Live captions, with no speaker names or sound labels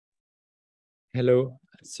Hello,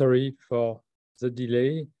 sorry for the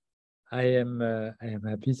delay. I am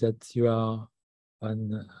happy that you are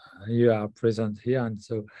present here, and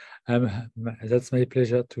so that's my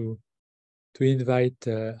pleasure to invite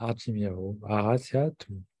Arratia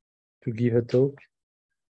to give a talk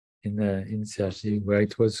in CRG, where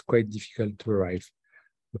it was quite difficult to arrive.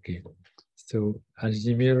 Okay, so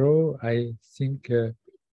Argimiro, I think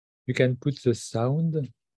you can put the sound.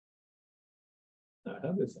 I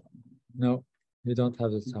have the sound. No, you don't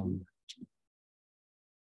have the sound.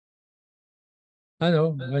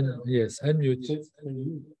 No, yes, unmute.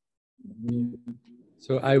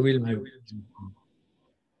 So I will mute.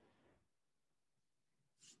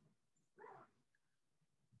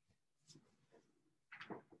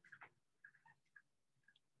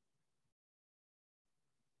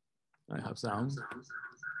 I have sound.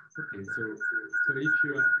 Okay, so if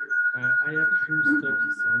you are, I have to stop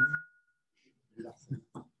the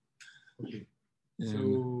sound. Okay, so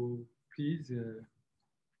please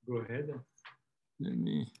go ahead. Let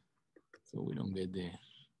me, so we don't get there.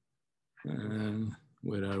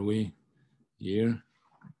 Where are we? Here.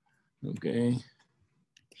 Okay.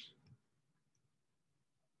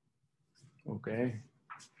 Okay.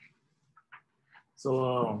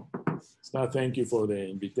 So, thank you for the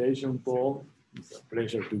invitation, Paul. It's a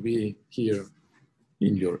pleasure to be here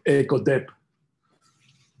in your Ecodep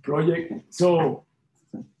project. So,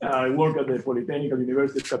 I work at the Polytechnical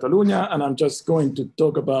University of Catalonia, and I'm just going to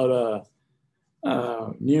talk about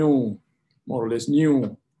a new, more or less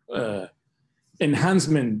new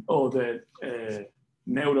enhancement of the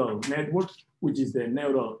neural network, which is the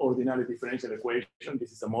neural ordinary differential equation.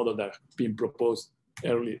 This is a model that has been proposed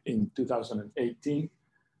early in 2018.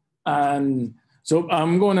 And so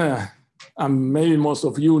maybe most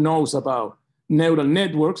of you knows about neural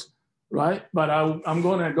networks, right? But I'm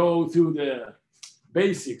gonna go through the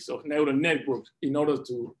basics of neural networks in order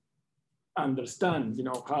to understand,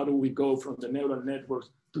 how do we go from the neural networks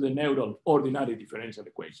to the neural ordinary differential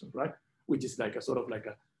equations, right? Which is like a sort of like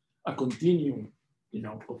a continuum,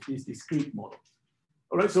 of this discrete model.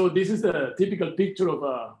 All right, so this is the typical picture of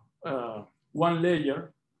one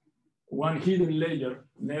hidden layer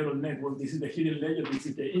neural network. This is the hidden layer, this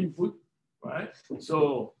is the input, right?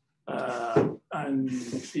 So, and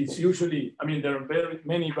it's usually, there are very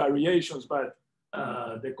many variations, but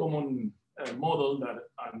the common model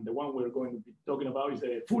and the one we're going to be talking about is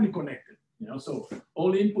fully connected. So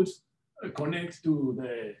all inputs connect to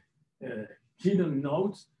the hidden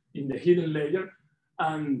nodes in the hidden layer,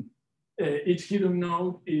 and each hidden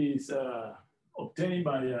node is obtained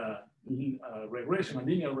by a linear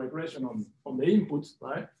regression on the inputs,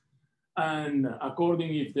 right? And according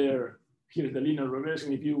here's the linear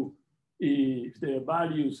regression, if the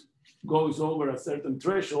values goes over a certain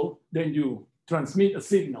threshold, then you transmit a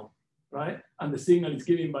signal, right? And the signal is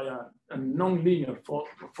given by a nonlinear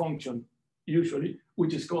function, usually,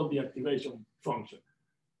 which is called the activation function.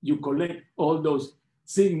 You collect all those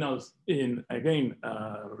signals in, again,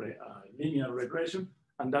 linear regression,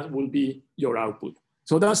 and that will be your output.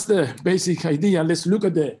 So that's the basic idea. Let's look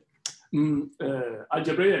at the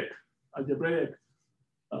algebraic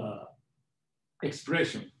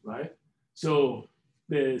expression, right? So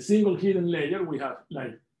the single hidden layer, we have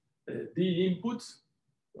like D inputs,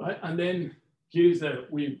 right? And then here's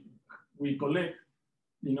we collect,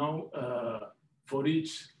 for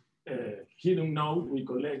each hidden node, we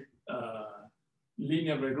collect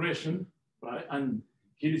linear regression, right? And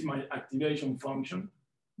here is my activation function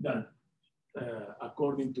that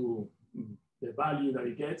according to the value that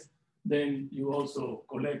it gets, then you also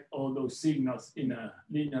collect all those signals in a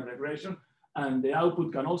linear regression, and the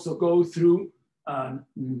output can also go through a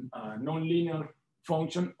nonlinear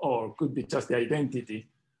function, or could be just the identity,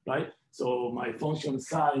 right? So my function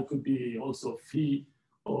psi could be also phi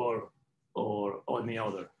or any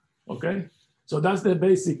other, okay? So that's the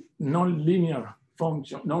basic nonlinear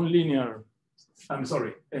function, a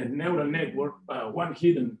neural network, one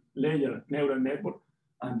hidden layer neural network,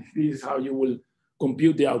 and this is how you will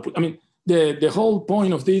compute the output. The whole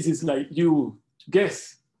point of this is like you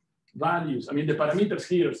guess values. The parameters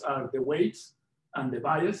here are the weights and the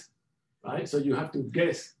bias, right? So you have to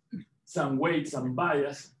guess some weights and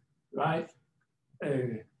bias, right?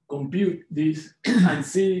 Compute this and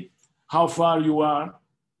see how far you are,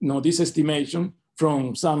 this estimation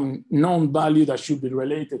from some known value that should be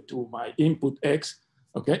related to my input X,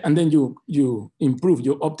 okay? And then you improve,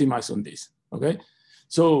 you optimize on this, okay?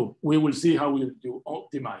 So we will see how you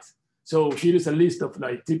optimize. So here is a list of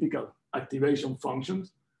like typical activation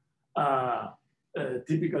functions.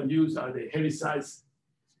 Typical use are the Heaviside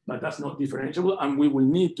but that's not differentiable. And we will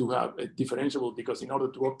need to have a differentiable because in order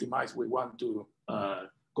to optimize, we want to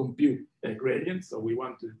compute a gradient. So we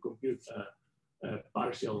want to compute a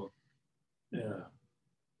partial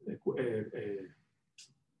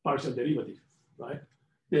partial derivative, right?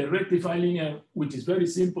 The rectified linear, which is very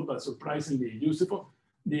simple but surprisingly useful,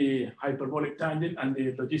 the hyperbolic tangent, and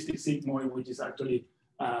the logistic sigmoid, which is actually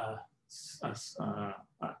an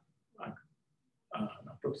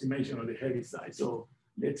approximation of the Heaviside. So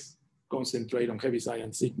let's concentrate on Heaviside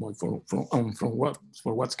and sigmoid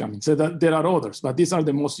for what's coming. So that there are others, but these are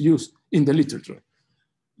the most used in the literature.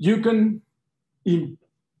 You can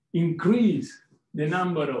increase the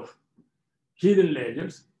number of hidden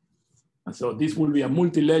layers. And so this will be a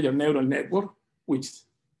multi-layer neural network, which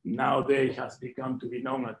nowadays has become to be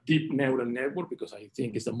known as deep neural network because I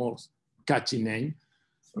think it's the most catchy name,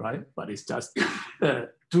 right? But it's just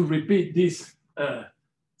to repeat this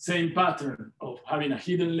same pattern of having a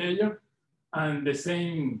hidden layer, and the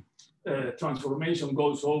same transformation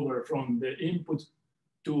goes over from the input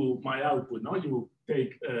to my output. No? You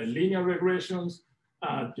take linear regressions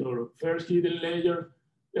at your first hidden layer,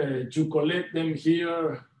 you collect them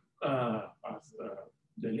here as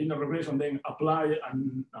the linear regression, then apply a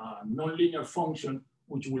nonlinear function,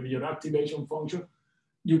 which will be your activation function.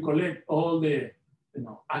 You collect all the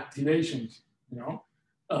activations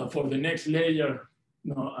for the next layer,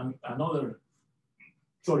 another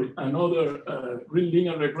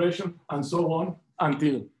linear regression, and so on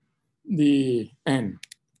until the end.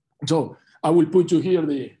 So I will put you here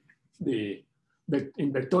in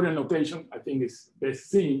vectorial notation. I think it's best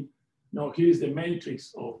seen. Now here's the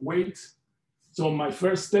matrix of weights. So my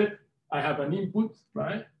first step, I have an input,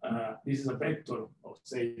 right? This is a vector of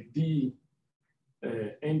say D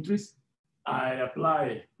entries. I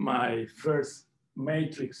apply my first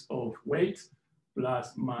matrix of weights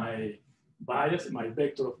plus my bias, my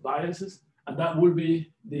vector of biases, and that will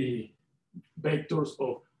be the vectors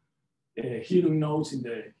of hidden nodes in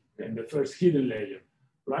the first hidden layer,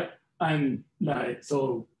 right? And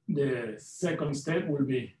so the second step will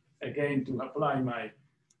be again to apply my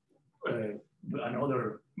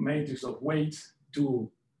another matrix of weights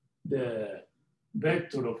to the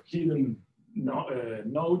vector of hidden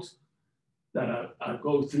nodes that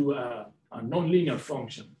go through a nonlinear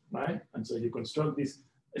function, right? And so you construct this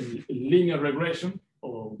linear regression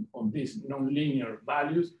on these nonlinear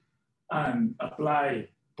values and apply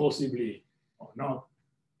possibly or not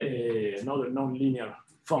another nonlinear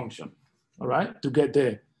function, all right, to get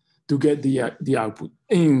the output.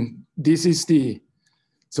 And this is the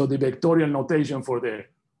vectorial notation for the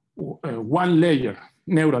one layer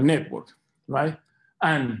neural network, right?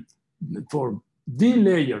 And for D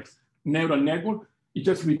layers neural network, you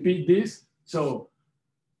just repeat this. So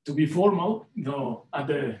to be formal, at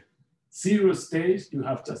the 0 stage, you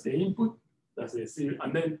have just the input, that's the 0,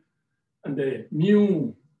 and the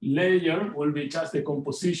new layer will be just the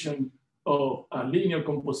composition of a linear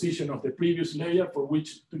composition of the previous layer for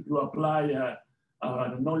which you apply a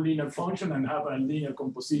nonlinear function and have a linear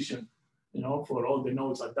composition, for all the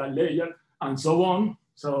nodes at that layer, and so on.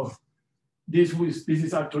 So this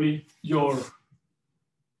is actually your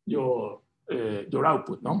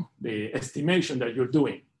output, no? The estimation that you're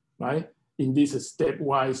doing, right? In this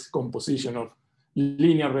stepwise composition of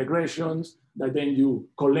linear regressions that then you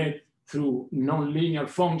collect through nonlinear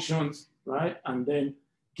functions, right? And then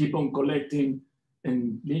keep on collecting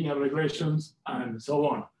in linear regressions and so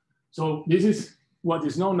on. So this is what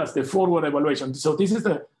is known as the forward evaluation. So this is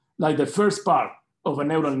the first part of a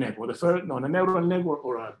neural network. A neural network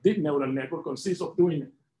or a deep neural network consists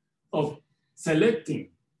of selecting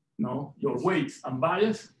your weights and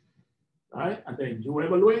bias, right? And then you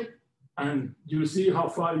evaluate and you see how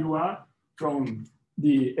far you are from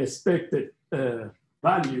the expected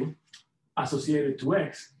value associated to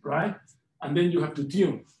X, right? And then you have to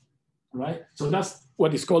tune, right? So that's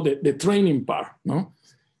what is called the training part, no?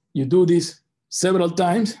 You do this several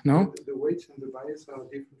times, no? The weights and the bias are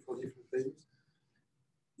different for different things.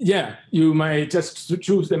 Yeah, you may just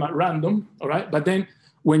choose them at random, all right? But then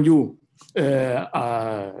when you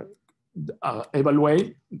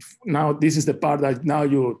evaluate, now this is the part that now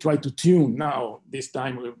you try to tune. Now, this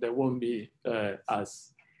time there won't be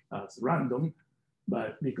as random,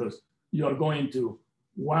 but because you are going to,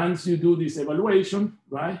 once you do this evaluation,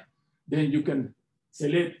 right, then you can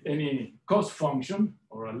select any cost function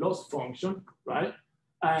or a loss function, right?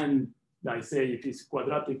 And I say if it's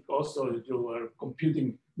quadratic also, you are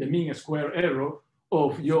computing the mean square error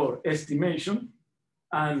of your estimation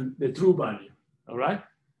and the true value, all right?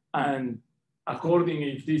 And according,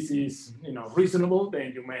 if this is reasonable,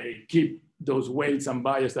 then you may keep those weights and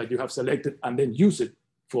bias that you have selected and then use it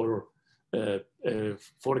for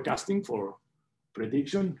forecasting, for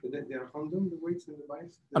prediction. So they are random, the weights and the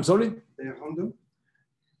bias? I'm sorry? They are random?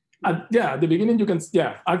 Yeah, at the beginning you can,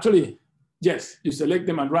 yeah, actually, yes, you select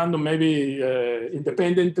them at random, maybe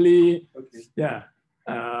independently. Okay. Yeah.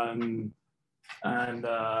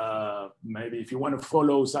 Maybe if you want to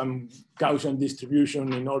follow some Gaussian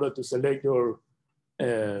distribution in order to select your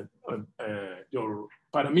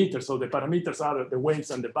parameters. So the parameters are the weights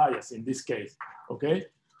and the bias in this case, okay?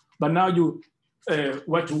 But now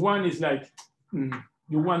what you want is like,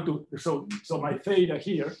 you want to, so my theta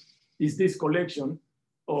here is this collection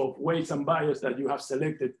of weights and bias that you have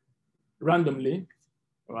selected randomly,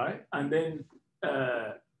 right? And then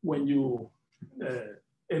when you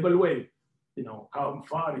evaluate, how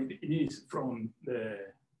far it is from the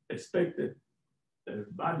expected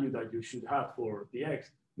value that you should have for the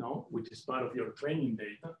X, which is part of your training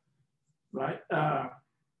data, right?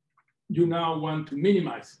 You now want to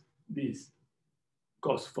minimize this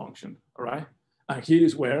cost function, all right? And here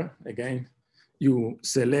is where, again, you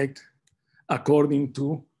select according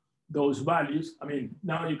to those values. I mean,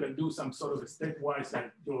 now you can do some sort of a stepwise,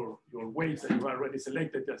 like your weights that you already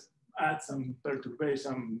selected, just add some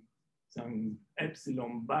perturbation, some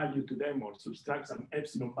epsilon value to them, or subtract some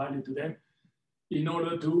epsilon value to them, in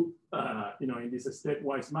order to, in this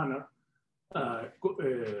stepwise manner,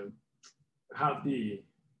 have the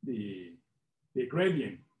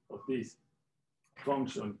gradient of this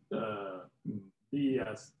function be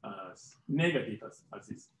as negative as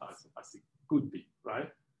it could be,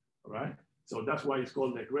 right? All right. So that's why it's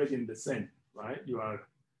called the gradient descent, right? You are,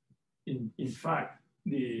 in fact,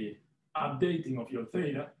 the updating of your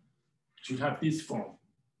theta should have this form,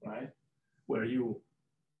 right? Where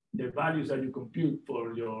the values that you compute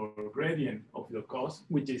for your gradient of your cost,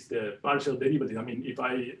 which is the partial derivative. I mean, if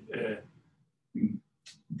I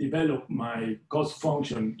develop my cost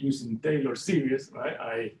function using Taylor series, right?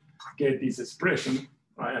 I get this expression,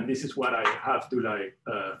 right? And this is what I have to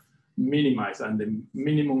minimize, and the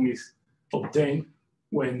minimum is obtained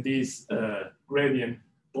when this gradient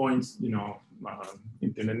points,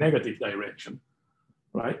 into the negative direction,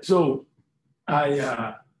 right? So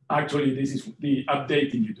actually this is the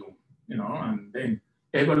updating you do, and then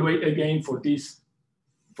evaluate again for this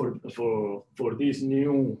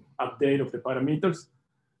new update of the parameters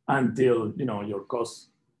until your cost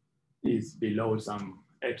is below some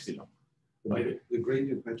epsilon. The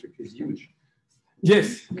gradient metric is huge.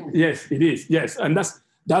 Yes, it is. Yes, and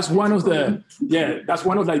that's one of the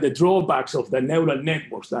the drawbacks of the neural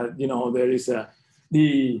networks. That there is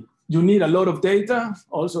you need a lot of data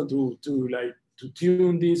also to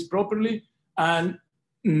tune this properly, and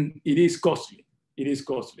it is costly. It is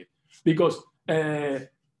costly because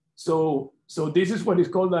so this is what is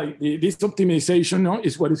called this optimization.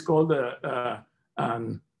 Is what is called the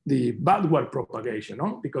backward propagation.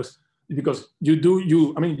 Because you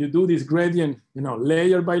do this gradient,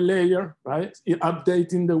 layer by layer, right?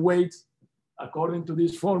 Updating the weights according to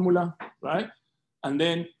this formula, right? And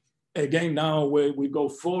then again, now we go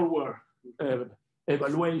forward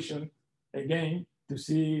evaluation again to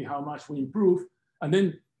see how much we improve. And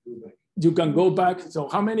then you can go back. So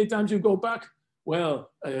how many times you go back?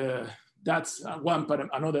 Well, that's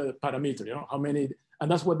another parameter, how many,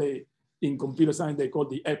 and that's what in computer science, they call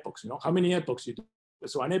the epochs, how many epochs you do.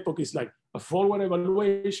 So an epoch is like a forward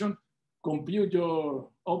evaluation, compute your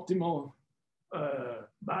optimal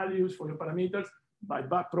values for your parameters by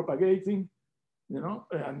back propagating,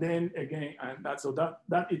 and then again, and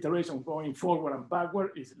that iteration going forward and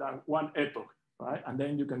backward is like one epoch, right? And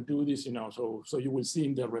then you can do this, so you will see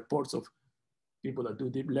in the reports of people that do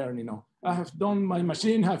deep learning, I have done, my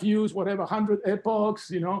machine have used whatever 100 epochs,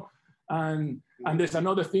 and there's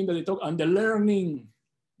another thing that they talk, and the learning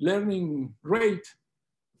rate.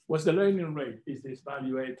 What's the learning rate? Is this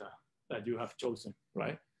value eta that you have chosen,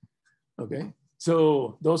 right? Okay,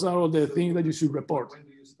 so those are all the things that you should report. When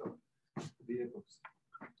do you stop the epochs?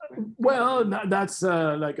 Well, that's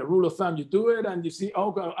like a rule of thumb. You do it and you see,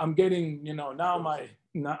 oh, I'm getting, now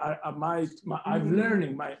I'm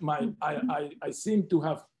learning, I seem to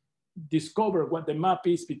have discovered what the map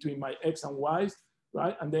is between my X and Y's,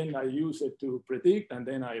 right? And then I use it to predict, and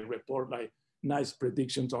then I report like nice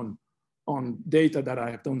predictions on data that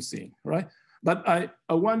I don't see, right? But I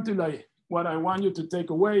want to what I want you to take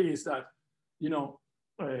away is that,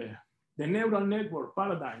 the neural network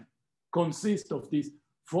paradigm consists of this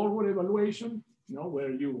forward evaluation,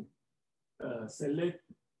 where you select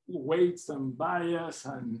weights and bias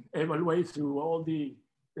and evaluate through all the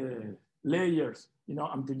layers,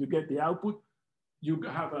 until you get the output. You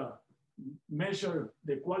have a measure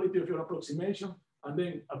the quality of your approximation, and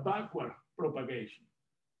then a backward propagation.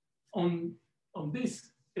 on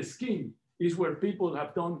this scheme is where people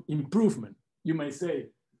have done improvement. You may say,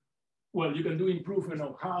 well, you can do improvement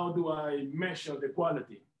of how do I measure the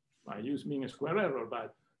quality? I use mean square error,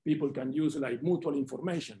 but people can use like mutual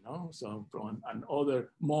information, no? So from and other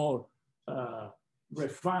more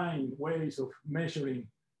refined ways of measuring,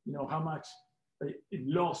 you know, how much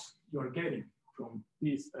loss you're getting from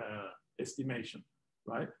this estimation,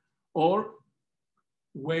 right? Or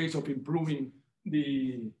ways of improving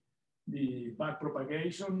the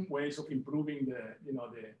backpropagation, ways of improving the, you know,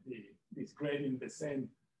 this gradient descent,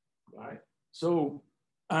 right? So,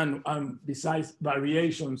 and besides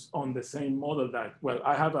variations on the same model that, well,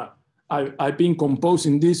 I've been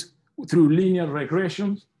composing this through linear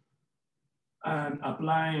regressions and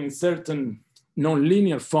applying certain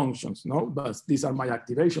non-linear functions, no? But these are my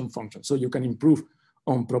activation functions. So you can improve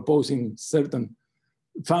on proposing certain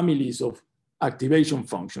families of activation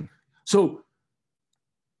function. So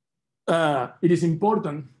it is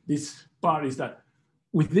important, this part is that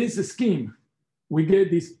with this scheme, we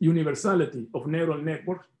get this universality of neural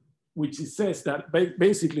networks, which says that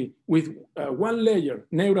basically with one layer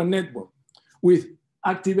neural network with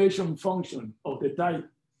activation function of the type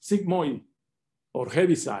sigmoid or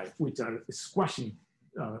Heaviside, which are squashing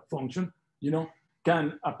function, you know,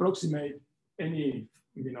 can approximate any,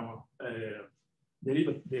 you know,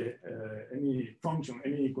 any function,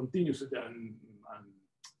 any continuous and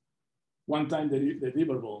one-time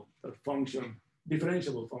derivable function,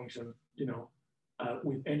 differentiable function, you know,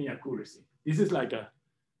 with any accuracy. This is like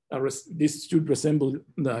this should resemble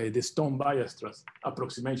the Stone Weierstrass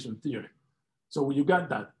approximation theory. So you got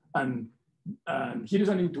that, and here's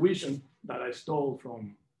an intuition that I stole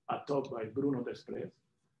from a talk by Bruno Desprez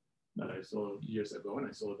that I saw years ago, and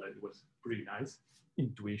I saw that it was pretty nice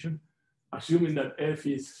intuition, assuming that f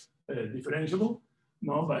is differentiable,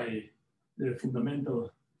 no, by the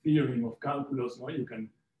fundamental theorem of calculus, no, you can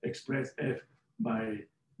express f by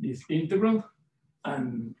this integral,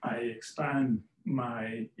 and I expand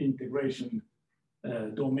my integration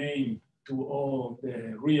domain to all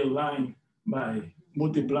the real line by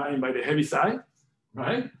multiplying by the Heaviside,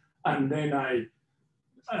 right? And then I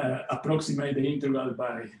approximate the integral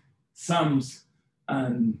by sums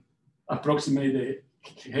and approximate the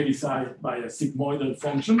Heaviside by a sigmoidal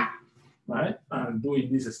function, right? And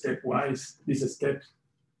doing this stepwise, this step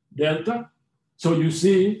delta. So you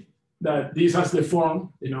see that this has the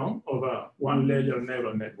form, you know, of a one-layer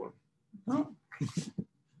neural network. Oh.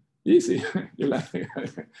 Easy. You like it?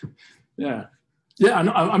 Yeah. Yeah,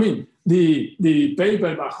 I mean, the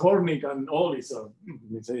paper by Hornick and all is,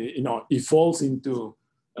 you know, it falls into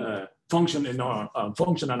function, you know,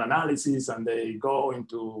 functional analysis, and they go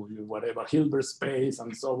into whatever Hilbert space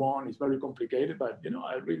and so on. It's very complicated, but, you know,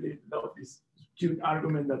 I really love this cute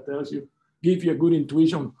argument that tells you, give you a good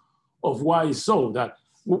intuition of why it's so, that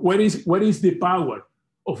what is the power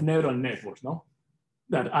of neural networks, no?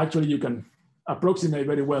 That actually you can approximate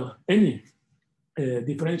very well any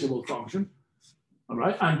differentiable function, all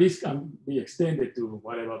right? And this can be extended to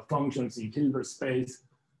whatever functions in Hilbert space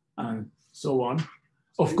and so on.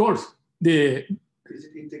 Of course, is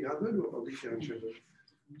it integrable or differentiable?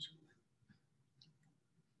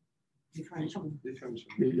 Differentiable.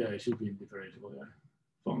 Differentiable. Yeah, it should be differentiable, yeah.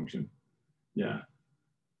 Function, yeah.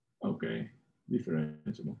 Okay,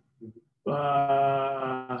 differentiable.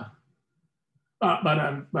 But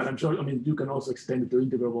I'm sure, I mean, you can also extend it to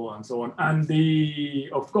integrable and so on. And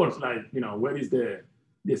of course, like, you know, where is the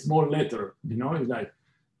small letter, you know, it's like,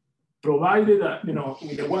 provided that, you know,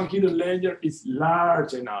 the one hidden layer is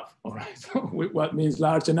large enough, all right? So what means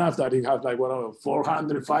large enough? That it has like, what,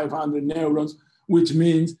 400, 500 neurons, which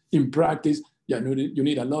means in practice, yeah, you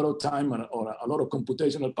need a lot of time or a lot of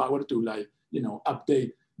computational power to, like, you know,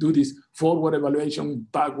 update, do this forward evaluation,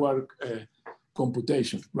 backward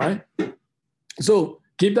computation, right? So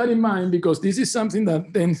keep that in mind, because this is something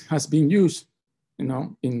that then has been used, you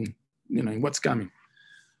know, in what's coming.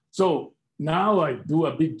 So now I do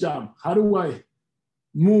a big jump. How do I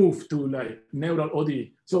move to like neural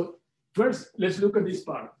ODE? So first, let's look at this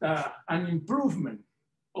part. An improvement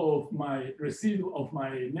of my residual of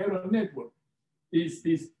my neural network is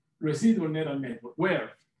this residual neural network,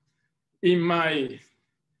 where in my,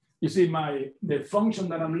 you see the function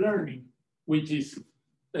that I'm learning, which is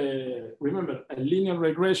remember a linear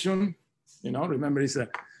regression, you know, remember it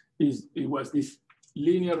was this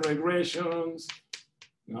linear regressions,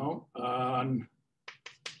 you know, and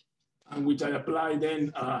which I apply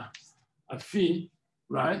then a phi,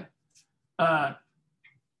 right?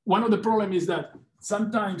 One of the problems is that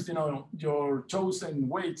sometimes, you know, your chosen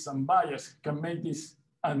weights and bias can make this,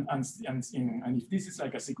 and if this is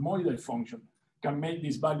like a sigmoidal function, can make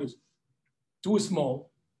these values too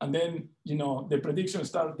small, and then, you know, the prediction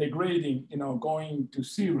starts degrading, you know, going to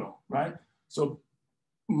zero, right? So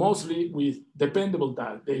mostly with dependable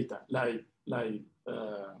data, like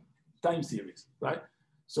time series, right?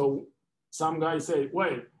 So some guys say,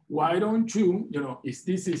 well, why don't you, you know, if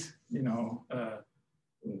this is, you know,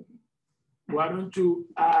 why don't you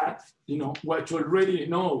add, you know, what you already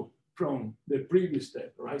know from the previous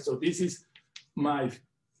step, right? So this is my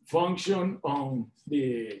function on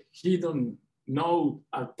the hidden node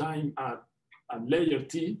at time at layer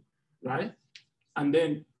T, right? And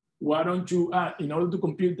then why don't you add, in order to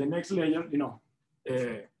compute the next layer, you know,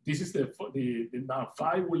 this is the now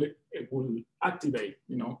 5 will activate,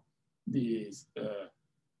 you know, this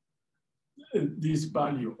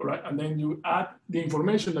value, all right? And then you add the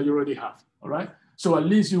information that you already have, all right? So at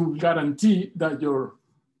least you guarantee that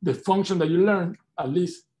the function that you learn, at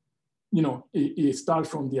least, you know, it starts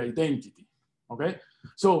from the identity, okay?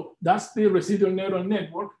 So that's the residual neural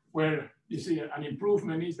network, where you see an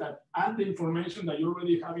improvement is that add the information that you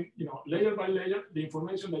already have, you know, layer by layer, the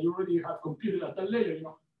information that you already have computed at that layer, you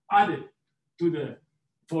know, add it to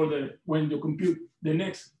when you compute the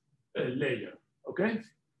next layer, okay?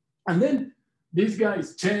 And then these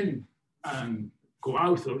guys, Chen and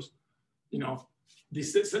co-authors, you know, they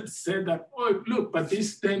said that, oh, look, but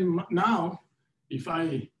this then now, if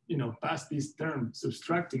I, you know, pass this term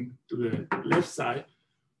subtracting to the left side,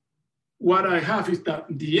 what I have is that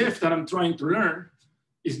the F that I'm trying to learn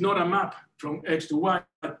is not a map from X to Y,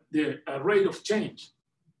 but the rate of change,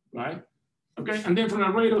 right? Okay, and then from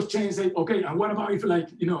a rate of change, say, okay, and what about if, like,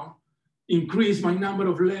 you know, increase my number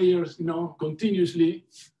of layers, you know, continuously,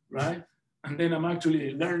 right? And then I'm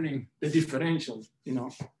actually learning the differential, you know,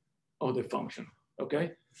 of the function,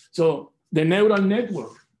 okay? So the neural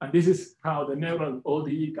network, and this is how the neural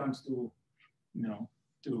ODE comes to, you know,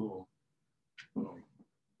 to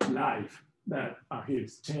life, that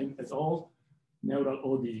here's Chen et al. Neural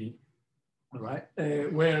ODE, all right?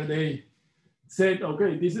 Where they said,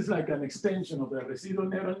 okay, this is like an extension of the residual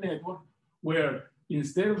neural network, where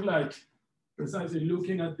instead of like precisely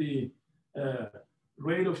looking at the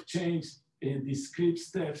rate of change in discrete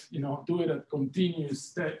steps, you know, do it at continuous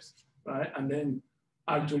steps, right? And then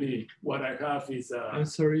actually what I have is... I'm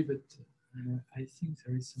sorry, but I think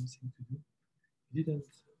there is something to do. You didn't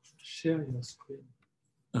share your screen.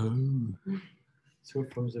 Oh. So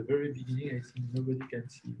from the very beginning, I think nobody can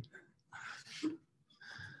see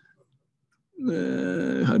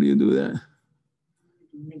you. How do you do that?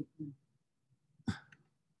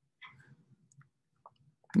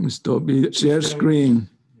 Stop it. Share screen.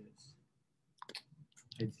 Yes.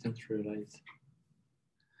 I didn't realize.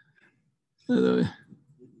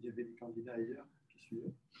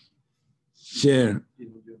 Share.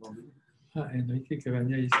 Enrique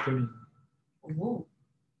Cabana is coming. Oh.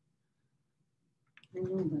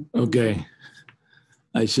 Okay.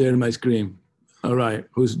 I share my screen. All right.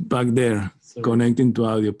 Who's back there? Sorry. Connecting to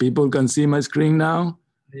audio? People can see my screen now?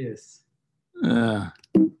 Yes. Oh,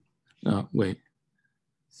 wait.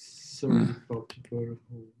 Sorry for people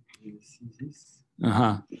who will see this.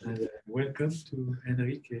 And welcome to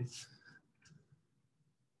Enrique.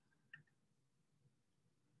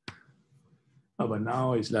 Oh, but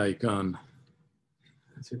now it's like on.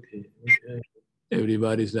 It's okay.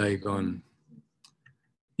 Everybody's like on.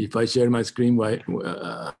 If I share my screen, why?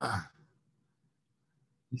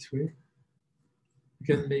 This way? You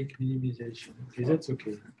can make minimization. Okay, that's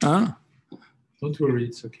okay. Huh? Don't worry,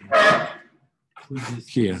 it's okay.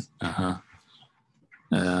 Here.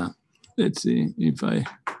 Let's see if I.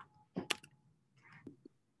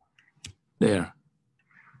 There.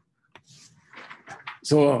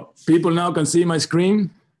 So people now can see my screen?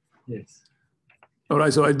 Yes. All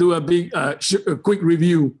right, so I do a quick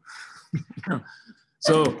review.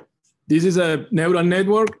 So this is a neural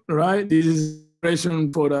network, right? This is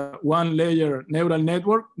for a one-layer neural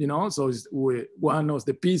network, you know, so it's one of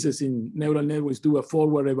the pieces in neural networks do a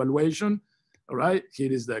forward evaluation, all right?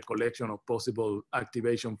 Here is the collection of possible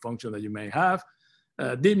activation functions that you may have.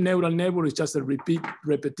 Deep neural network is just a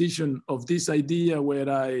repetition of this idea where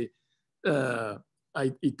I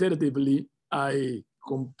iteratively, I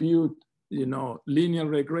compute, you know, linear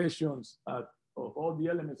regressions of all the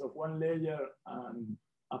elements of one layer and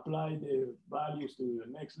apply the values to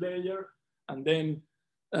the next layer, and then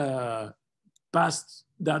pass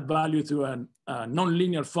that value to a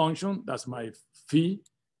nonlinear function. That's my phi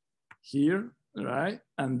here, right?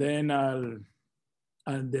 And then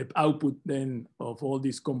and the output then of all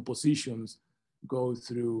these compositions go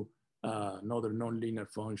through another nonlinear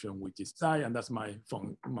function, which is psi, and that's my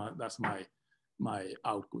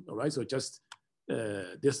output. All right. So just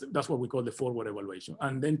that's what we call the forward evaluation.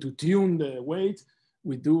 And then to tune the weight,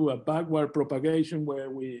 we do a backward propagation where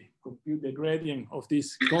we compute the gradient of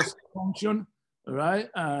this cost function, right?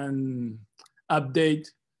 And update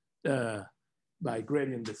by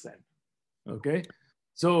gradient descent, okay?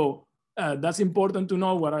 So that's important to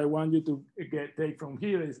know. What I want you to take from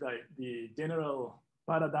here is that the general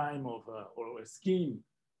paradigm of, or a scheme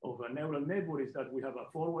of a neural network is that we have a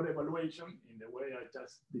forward evaluation in the way I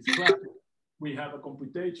just described. We have a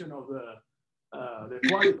computation of the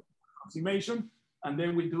quality approximation, and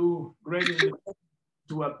then we do gradient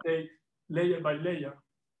to update layer by layer,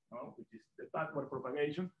 which is the backward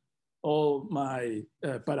propagation, all my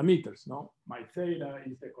parameters. My theta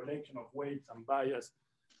is the collection of weights and bias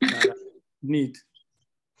that I need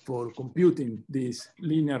for computing these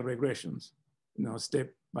linear regressions,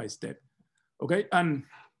 step by step. Okay, and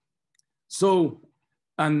so,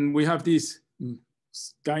 and we have this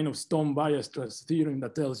kind of Stone bias theorem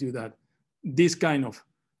that tells you that this kind of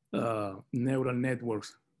neural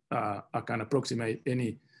networks can approximate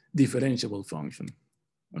any differentiable function,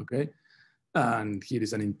 okay? And here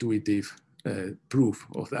is an intuitive proof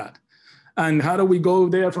of that. And how do we go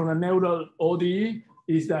there from a neural ODE?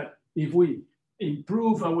 Is that if we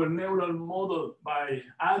improve our neural model by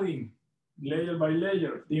adding layer by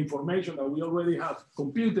layer the information that we already have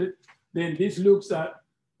computed, then this looks at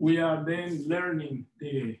we are then learning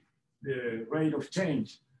the rate of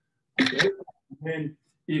change. Okay? And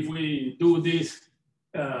if we do this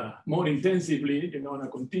more intensively, in a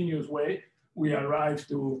continuous way, we arrive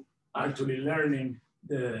to actually learning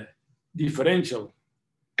the differential.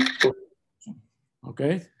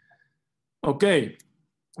 Okay? Okay.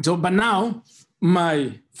 So, but now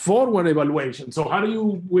my forward evaluation. So how do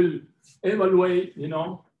you will evaluate,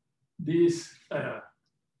 this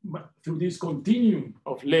through this continuum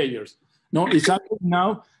of layers? No, it's actually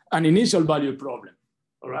now an initial value problem.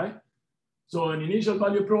 All right. So an initial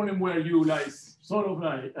value problem where you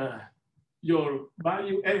your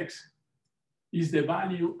value X is the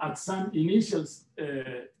value at some initial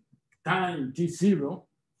time t0,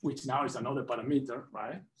 which now is another parameter,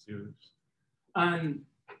 right? And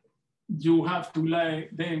you have to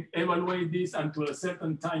then evaluate this until a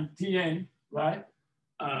certain time tn, right?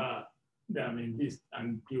 I mean, this,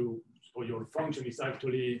 and so your function is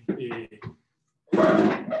actually the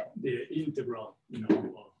integral,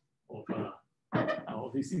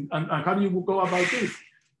 of this. And how do you go about this?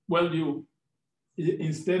 Well, you,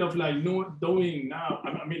 instead of doing now,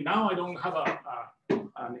 I mean, now I don't have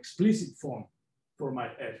an explicit form for my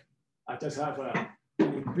f. I just have an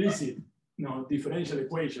implicit, differential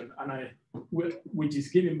equation, and which is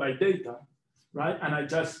given by data, right? And I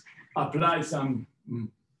just apply some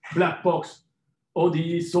black box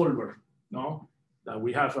ODE solver, that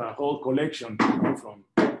we have a whole collection from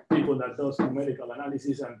people that does numerical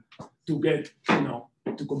analysis and to get,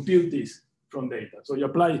 to compute this from data. So you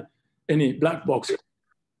apply any black box.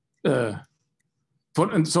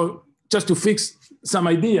 And so just to fix some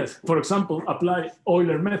ideas, for example, apply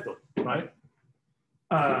Euler method, right?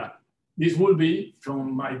 This will be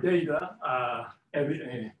from my data,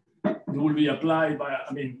 it will be applied by,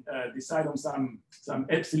 decide on some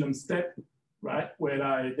epsilon step, right? Where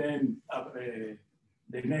I then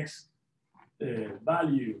the next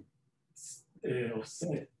value of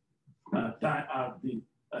set at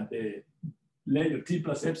the layer t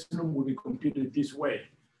plus epsilon will be computed this way.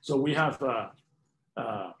 So we have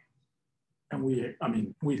and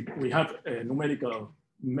we have numerical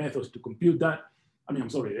methods to compute that. I'm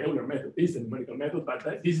sorry, the Euler method is a numerical method, but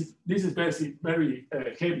this is very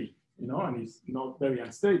heavy, and it's not very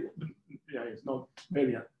unstable. Yeah, it's not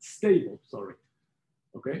very stable, sorry.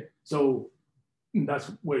 Okay, so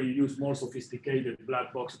that's where you use more sophisticated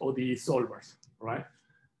black box ODE solvers, right?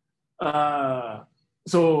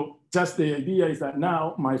 So just the idea is that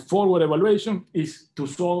now my forward evaluation is to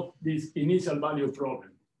solve this initial value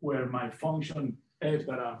problem where my function f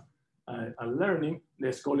that I'm learning,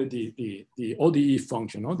 let's call it the ODE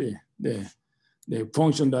function, the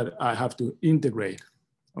function that I have to integrate,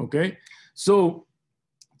 okay? So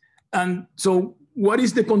what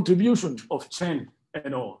is the contribution of Chen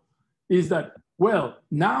et al? Is that, well,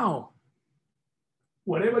 now,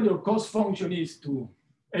 whatever your cost function is to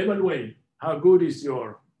evaluate how good is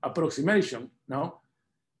your approximation,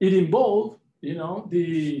 it involved,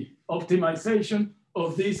 the optimization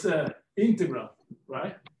of this integral,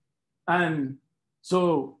 right? And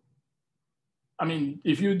so,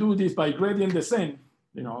 if you do this by gradient descent,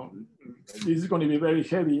 this is going to be very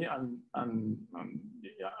heavy and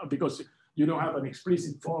because you don't have an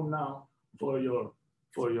explicit form now for your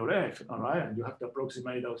f, all right? And you have to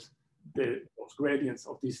approximate those those gradients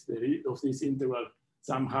of this integral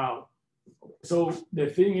somehow. So the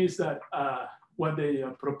thing is that what they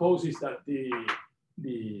propose is that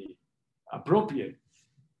the appropriate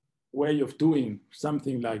way of doing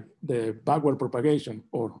something like the backward propagation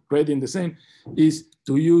or gradient descent is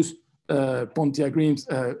to use Pontiac-Grimm's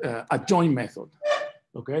adjoint method,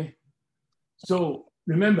 okay? So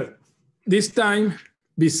remember, this time,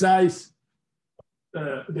 besides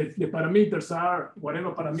the parameters are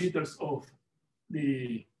whatever parameters of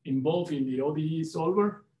the involved in the ODE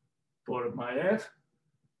solver for my F,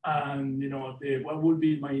 and what will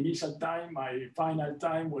be my initial time, my final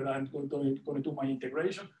time where I'm going to do my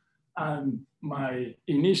integration, and my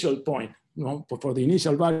initial point, for the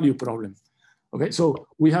initial value problem. Okay, so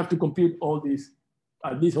we have to compute all these,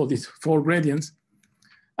 at least all these 4 gradients,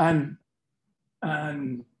 and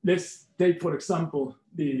let's take, for example,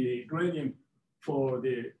 the gradient for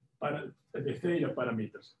the theta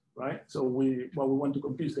parameters, right? So what we want to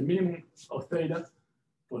compute is the minimum of theta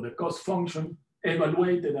for the cost function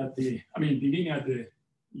evaluated at beginning at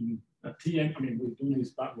Tn, we're doing this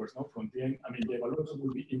backwards, not from Tn, the evaluation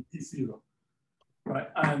will be in T0, right?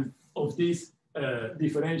 And of this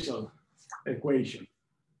differential equation.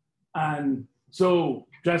 And so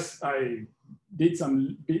just I did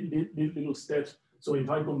some little steps. So if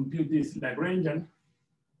I compute this Lagrangian,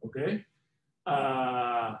 okay,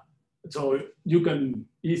 so you can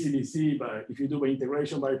easily see, but if you do the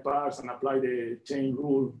integration by parts and apply the chain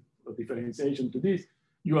rule of differentiation to this,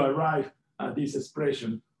 you arrive at this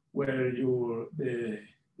expression where the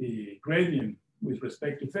gradient with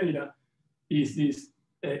respect to theta is this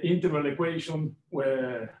integral equation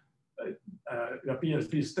where appears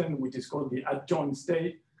this term, which is called the adjoint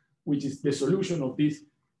state, which is the solution of this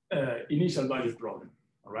initial value problem,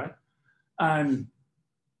 all right? And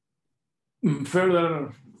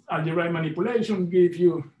further algebraic manipulation gives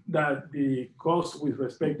you that the cost with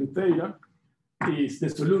respect to theta is the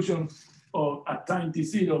solution of at time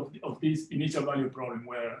t0 of this initial value problem,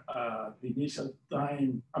 where the initial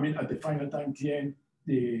time, at the final time Tn,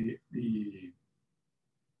 the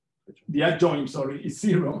adjoint, sorry, is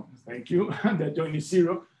 0. Thank you. The adjoint is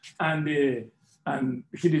 0, and here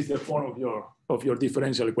is the form of your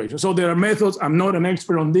differential equation. So there are methods. I'm not an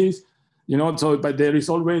expert on this, but there is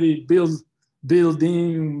already built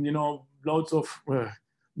in, lots of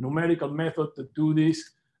numerical method to do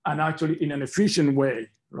this, and actually in an efficient way,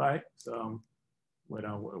 right? So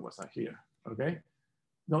where was I here? Okay.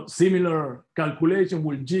 Now, similar calculation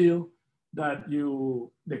will yield that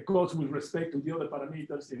the cost with respect to the other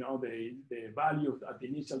parameters, the value at the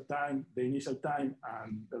initial time,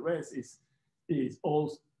 and the rest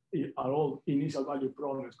are all initial value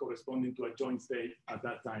problems corresponding to a joint state at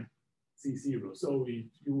that time, C0. So if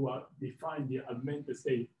you define the augmented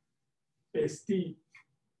state ST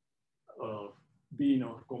being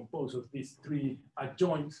composed of these 3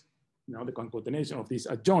 adjoints, the concatenation of these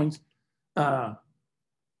adjoints,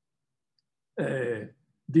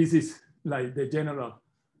 this is like the general,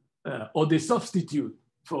 or the substitute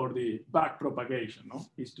for the back propagation,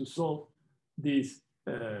 is to solve this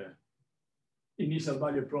initial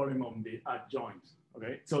value problem on the adjoints.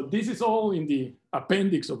 Okay, so this is all in the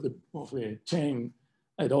appendix of the chain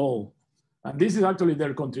et al. And this is actually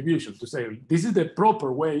their contribution to say this is the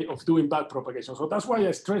proper way of doing back propagation. So that's why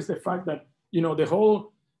I stress the fact that the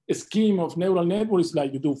whole scheme of neural network is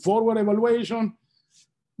like you do forward evaluation,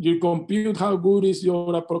 you compute how good is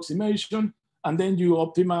your approximation, and then you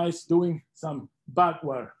optimize doing some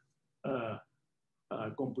backward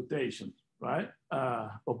computation, right?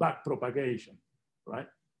 Or back propagation, right?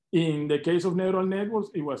 In the case of neural networks,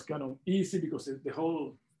 it was kind of easy because the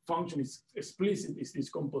whole function is explicit. It's this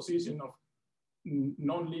composition of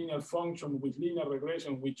nonlinear function with linear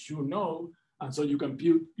regression, which and so you can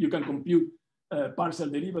compute partial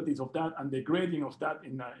derivatives of that and the gradient of that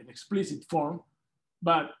in an explicit form.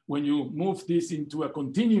 But when you move this into a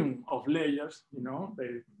continuum of layers,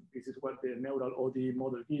 this is what the neural ODE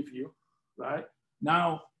model gives you, right?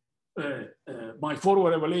 Now, my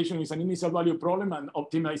forward evaluation is an initial value problem, and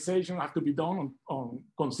optimization has to be done on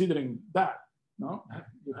considering that. No,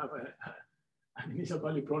 you have an initial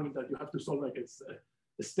value problem that you have to solve like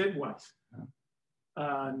a stepwise.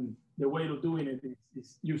 And the way of doing it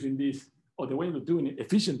is using this, or the way of doing it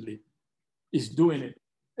efficiently is doing it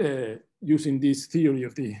using this theory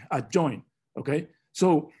of the adjoint. Okay,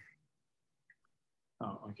 so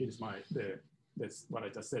here's that's what I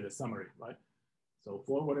just said, a summary, right? So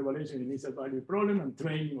forward evaluation, initial value problem, and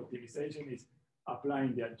training optimization is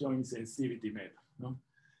applying the adjoint sensitivity method. No?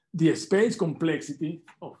 The space complexity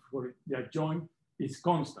for the adjoint is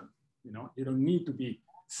constant. You don't need to be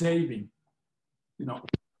saving,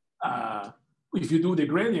 if you do the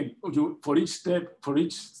gradient, for each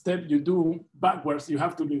step you do backwards, you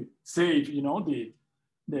have to save, you know, the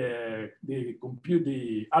compute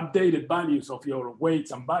the updated values of your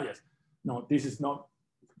weights and bias. No, this is not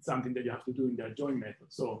something that you have to do in the adjoint method.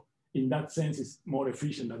 So in that sense, it's more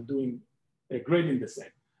efficient than doing a gradient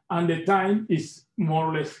descent. And the time is more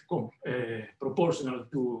or less proportional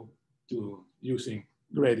to using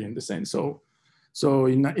gradient descent. So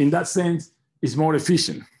in that sense, it's more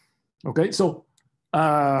efficient. Okay, so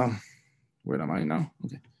where am I now?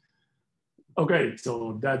 Okay. Okay,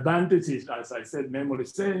 so the advantage is, as I said, memory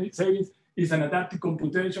savings is an adaptive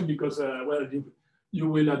computation because, well, you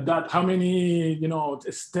will adapt how many, you know,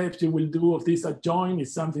 steps you will do of this adjoint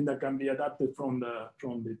is something that can be adapted from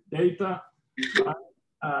the data.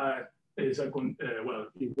 Well,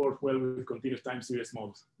 it works well with continuous time series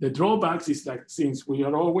models. The drawbacks is like, since we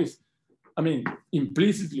are always, I mean,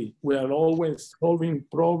 implicitly, we are always solving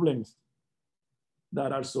problems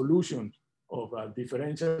that are solutions of a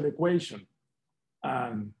differential equation.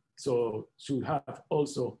 And so should have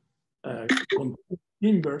also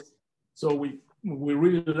inverse. So we're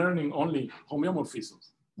really learning only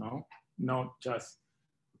homeomorphisms, no? Not just,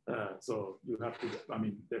 so you have to, I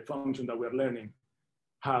mean, the function that we're learning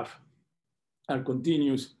are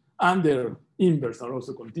continuous and their inverse are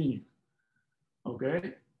also continuous,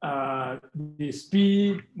 okay? The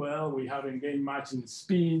speed, well, we haven't gained much in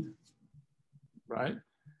speed, right?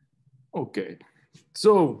 Okay,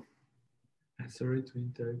 so. Sorry to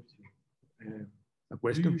interrupt you. A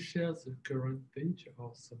question? Do you share the current page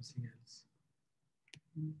or something else?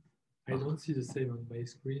 I don't see the same on my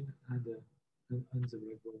screen and on the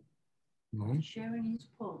web. No. Sharing is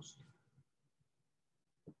paused.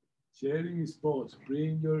 Sharing is paused.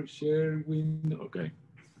 Bring your share window. Okay.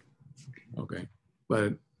 Okay.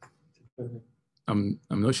 But I'm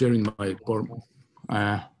not sharing my port.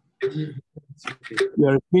 You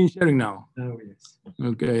are screen sharing now. Oh yes.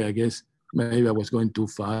 Okay, I guess maybe I was going too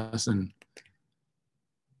fast and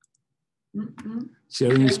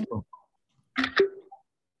sharing is paused.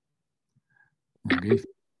 Okay.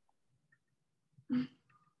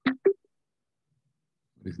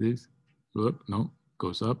 What is this? Good. No,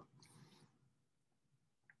 goes up.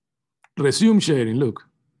 Resume sharing, look.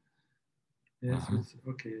 Yes,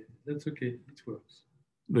 okay, that's okay, it works.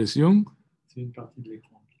 Resume. C'est une partie de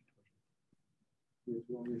l'écran.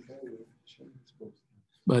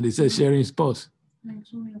 But it says sharing is paused.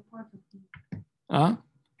 It's only a part of it. Huh?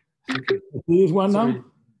 Okay. This one Sorry.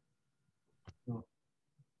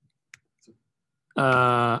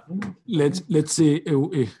 now? Let's see.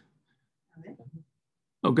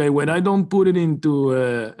 Okay, when I don't put it into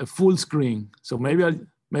a full screen, so maybe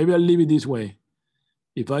I'll leave it this way.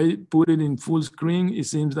 If I put it in full screen, it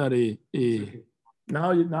seems that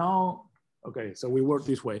now, okay, so we work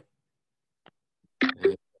this way.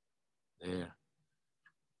 There.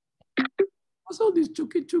 Also, this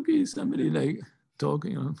chuki is somebody like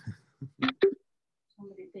talking.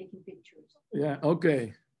 Somebody taking pictures. Yeah,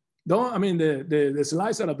 okay. I mean, the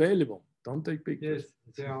slides are available. Don't take pictures.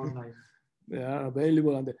 Yes, they are online. They are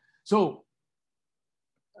available. So,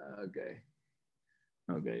 okay.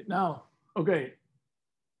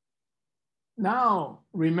 Now,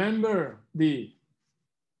 remember the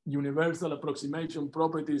universal approximation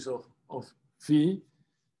properties of phi.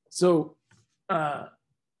 So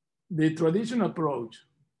the traditional approach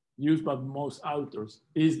used by most authors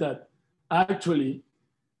is that actually,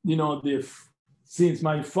 you know, since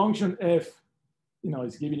my function f, you know,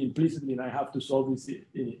 is given implicitly and I have to solve this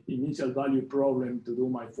initial value problem to do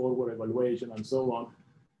my forward evaluation and so on,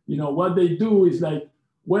 you know, what they do is like,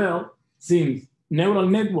 well, since neural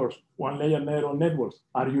networks, one-layer neural networks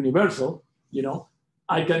are universal, you know,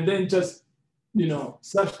 I can then just, you know,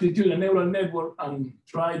 substitute a neural network and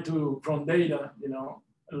try to, from data, you know,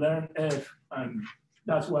 learn F, and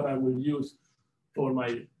that's what I will use for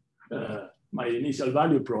my my initial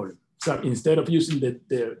value problem. So instead of using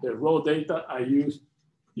the raw data, I use,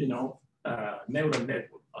 you know, neural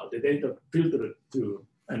network, the data filtered to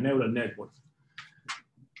a neural network.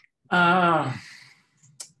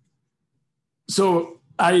 So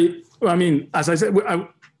I mean, as I said,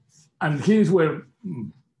 and here's where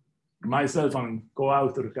myself and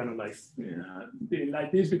co-author kind of like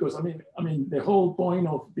like this, because I mean the whole point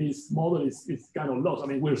of this model is kind of lost. I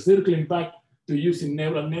mean, we're circling back to using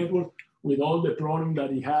neural network with all the problem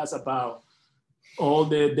that it has about all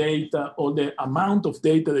the data, all the amount of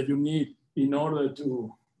data that you need in order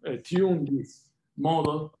to tune this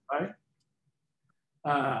model, right?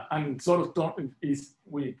 And sort of is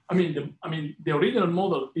the original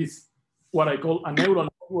model is what I call a neural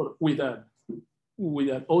network with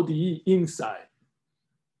an ODE inside.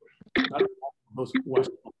 those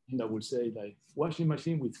washing machine that would say like washing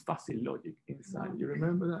machine with fuzzy logic inside. You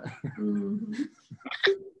remember that? Mhm.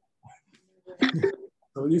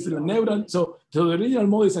 So this is a neural. So the original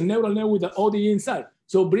model is a neural network with an ODE inside.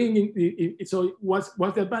 So bringing so what's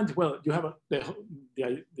the advantage? Well, you have the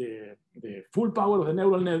full power of the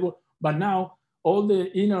neural network, but now all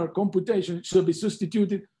the inner computation should be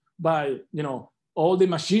substituted by all the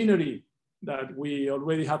machinery that we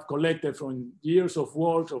already have collected from years of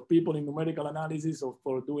work of people in numerical analysis or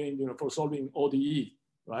for doing for solving ODE,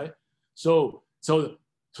 right? So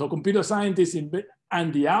computer scientists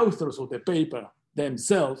and the authors of the paper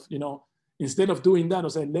themselves, instead of doing that, or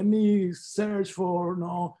say, let me search for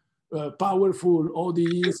powerful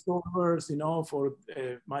ODE solvers, for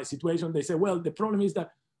my situation. They say, well, the problem is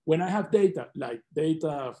that when I have data, like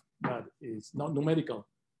data that is not numerical,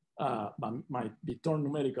 but might be turned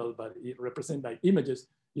numerical, but it represents like images,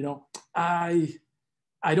 I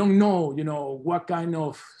don't know, what kind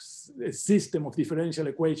of system of differential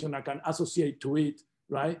equation I can associate to it,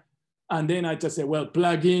 right? And then I just say, well,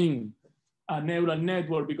 plug in a neural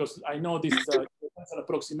network because I know this is an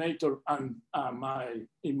approximator and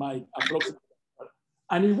it might approximate,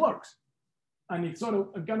 and it works, and it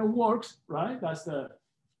kind of works, right? That's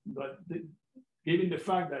given the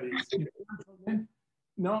fact that it's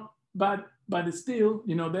but still,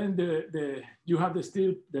 then you have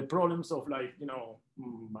still the problems of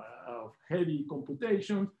of heavy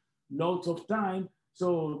computation, loads of time.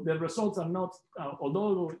 So the results are not,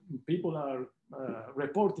 although people are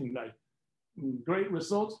reporting like great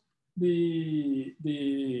results, in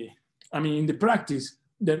the practice,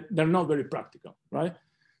 they're not very practical, right?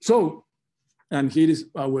 So, and here is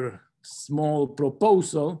our small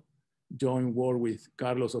proposal, joint work with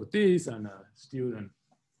Carlos Ortiz and a student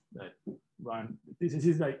that run. This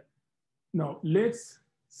is like, no, let's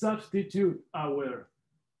substitute our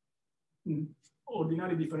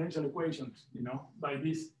ordinary differential equations, by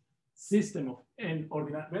this system of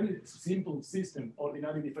very simple system,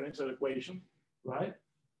 ordinary differential equation, right?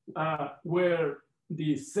 Where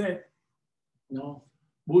the set,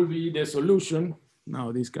 will be the solution.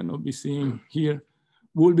 Now this cannot be seen here.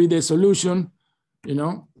 Will be the solution,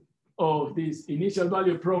 of this initial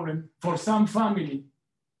value problem for some family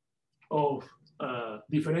of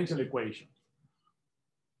differential equations.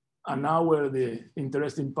 And now where the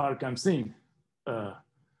interesting part comes in.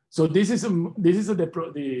 So this is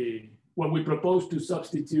what we propose to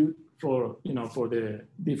substitute for for the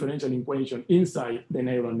differential equation inside the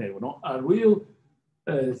neural network. A real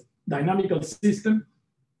dynamical system,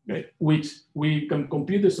 okay, which we can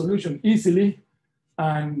compute the solution easily,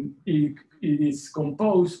 and it is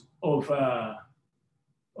composed of a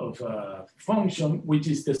function which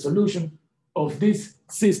is the solution of this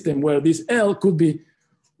system, where this L could be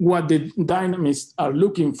what the dynamists are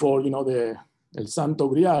looking for, the El Santo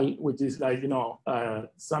Grial, which is like,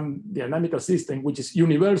 some dynamical system which is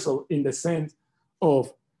universal in the sense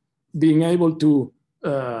of being able to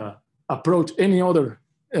approach any other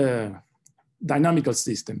dynamical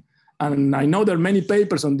system. And I know there are many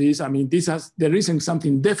papers on this. I mean, there isn't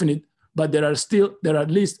something definite, but there are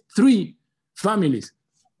at least 3 families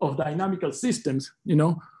of dynamical systems,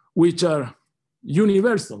 which are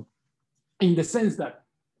universal in the sense that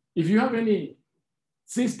if you have any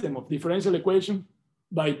system of differential equation,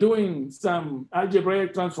 by doing some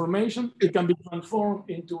algebraic transformation, it can be transformed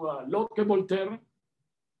into a lockable term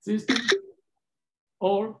system,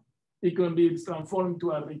 or it can be transformed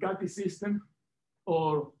to a Riccati system,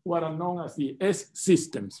 or what are known as the S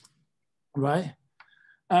systems, right?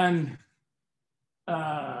 And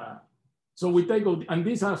so we take, and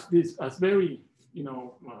these have as very,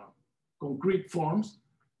 concrete forms.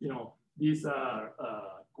 These are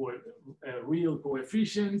real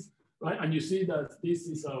coefficients, right? And you see that this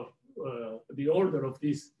is the order of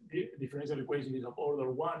this differential equation is of order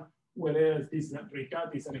 1, whereas this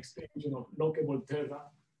Riccati is an extension of lockable terra,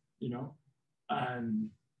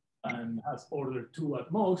 and has order 2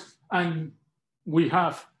 at most. And we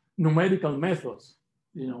have numerical methods,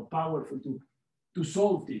 powerful to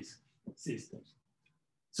solve these systems.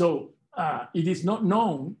 So it is not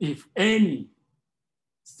known if any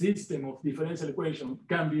system of differential equation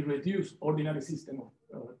can be reduced, ordinary system of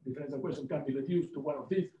differential equation can be reduced to one of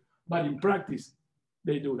these, but in practice,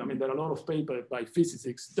 they do. I mean, there are a lot of papers by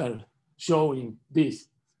physicists that are showing this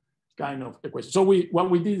kind of equation. So what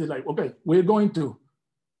we did is like, okay, we're going to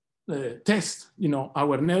test,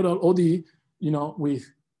 our neural ODE,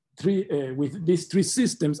 with these 3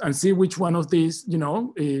 systems and see which one of these,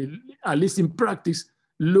 at least in practice,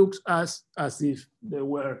 looks as if they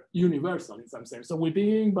were universal in some sense. So we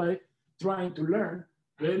begin by trying to learn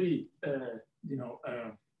very,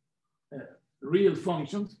 real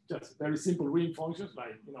functions, just very simple real functions,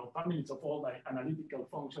 like, you know, families of all like analytical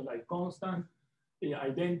functions like constant,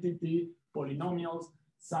 identity, polynomials,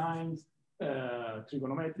 sines,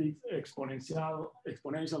 trigonometric, exponential,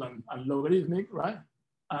 and logarithmic, right?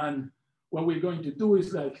 And what we're going to do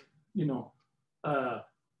is like, you know,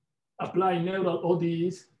 apply neural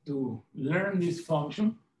ODEs to learn this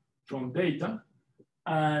function from data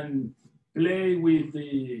and play with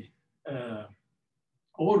the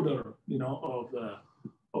order, you know,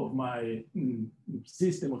 of my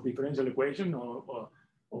system of differential equation or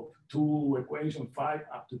of 2 equations, 5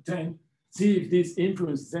 up to 10. See if this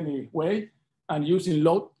influences any way, and using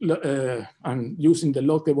using the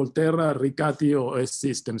Lotte-Volterra, Riccati, or S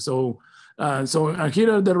system. So, and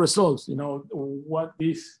here are the results. You know, what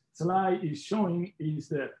this slide is showing is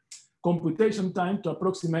the computation time to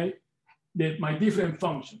approximate my different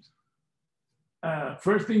functions.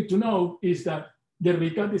 First thing to know is that the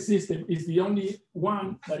Riccati system is the only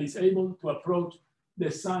one that is able to approach the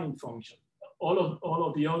sine function. All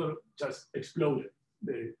of the other just exploded.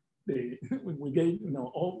 We gave, you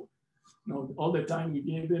know, all the time we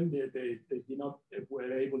gave them, they did not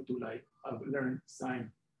were able to like learn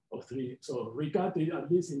sine of 3. So Riccati, at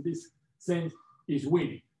least in this sense, is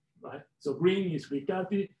winning, right? So green is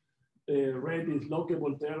Riccati, red is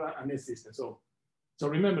Lotte-Volterra, and S system. So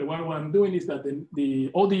remember, what I'm doing is that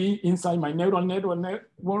the ODE inside my neural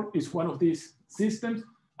network is one of these systems,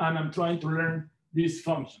 and I'm trying to learn these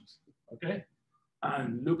functions, okay?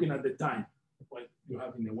 And looking at the time, what you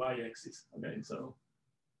have in the y-axis, okay? So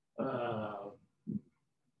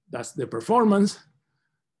that's the performance.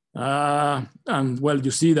 And well,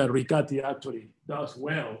 you see that Riccati actually does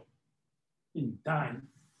well in time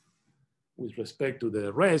with respect to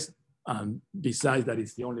the rest. And besides that,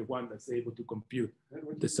 it's the only one that's able to compute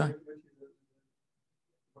the sine.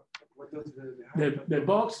 The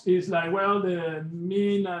box is like, well, the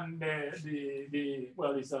mean and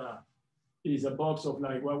well, it's a box of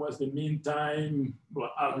like, what was the mean time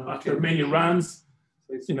after many runs?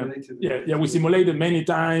 So it's, you know, yeah, we simulated many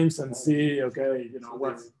times and see, okay, you know,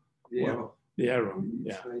 what's the error. The error,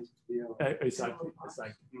 yeah. Exactly.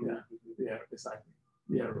 Yeah, exactly.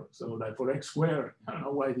 The error. So like for x squared, I don't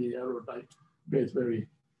know why the error like gets very,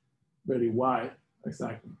 very wide.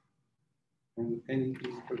 Exactly. And n is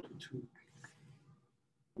equal to 2.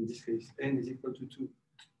 In this case, n is equal to 2.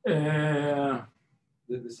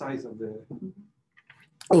 The size of the.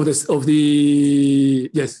 Of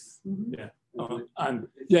the yes. Mm-hmm. Yeah. And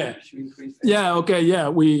yeah. Yeah. Okay. Yeah.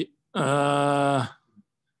 We.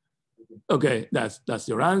 Okay. That's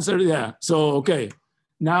your answer. Yeah. So okay.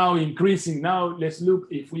 Now increasing. Now let's look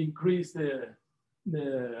if we increase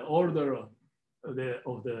the order of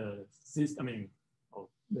the system. I mean,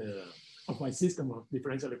 of my system of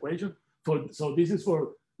differential equation. So this is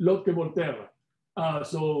for Lotte-Volterra.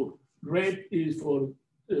 So red is for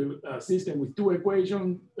a system with 2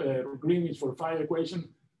 equations. Green is for 5 equations.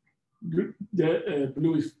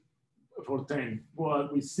 Blue is for 10.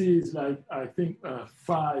 What we see is like, I think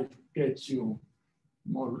 5 gets you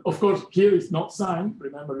more. Of course, here is not sine.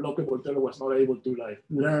 Remember, Lotte-Volterra was not able to like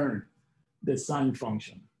learn the sine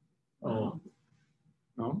function. No.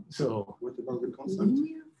 So what about the constant?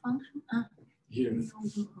 Linear function? Here,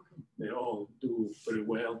 they all do very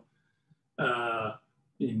well.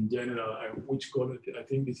 In general, which color? I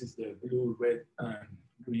think this is the blue, red, and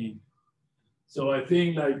green. So I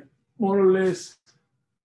think like more or less,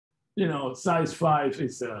 you know, size 5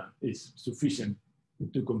 is sufficient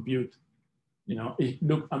to compute. You know,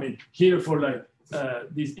 look, I mean, here for like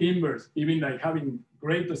this inverse, even like having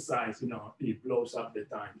greater size, you know, it blows up the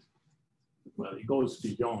times. Well, it goes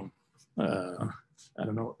beyond. I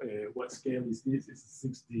don't know what scale is this. It's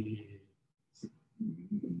 60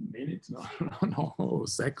 minutes, no,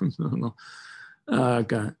 seconds, no.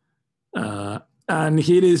 Okay. And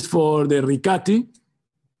here is for the Riccati.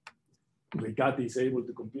 Riccati is able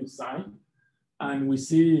to compute sine, and we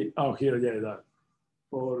see, oh, here, yeah, that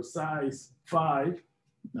for size 5,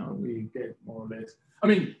 now we get more or less. I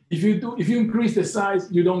mean, if you increase the size,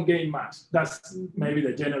 you don't gain much. That's maybe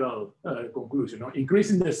the general conclusion. No?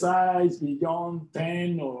 Increasing the size beyond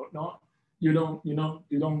 10 or no, you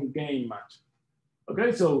don't gain much.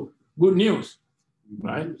 Okay, so good news,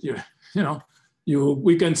 right?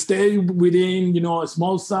 We can stay within, you know, a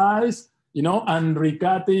small size, you know, and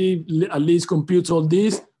Riccati at least computes all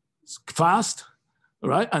this fast,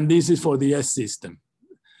 right? And this is for the S system.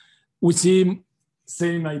 We see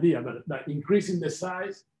same idea, but that increasing the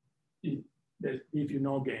size, if you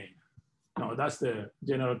no gain. No, that's the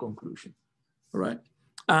general conclusion, all right?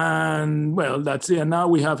 And well, that's it. And now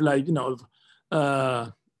we have like, you know,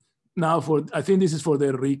 now I think this is for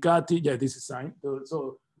the Riccati. Yeah, this is signed.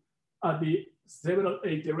 So at the several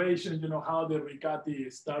iterations, how the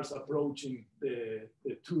Riccati starts approaching the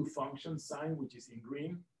two function sign, which is in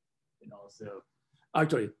green. So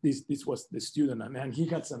actually this was the student, and he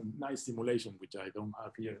had some nice simulation, which I don't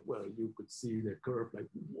have here, where you could see the curve, like,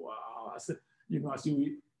 wow, as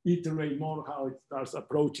you iterate more, how it starts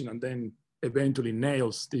approaching, and then eventually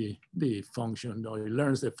nails the function, or it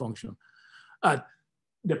learns the function.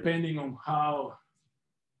 Depending on how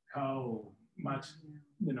much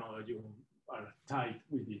you are tight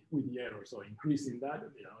with the error. So increasing that,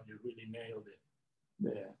 you really nail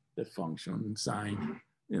the function sign,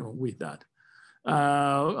 with that.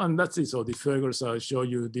 And that's it. So the figures show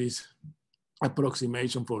you this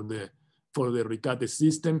approximation for the Riccati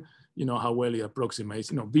system. How well it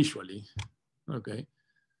approximates, visually. Okay.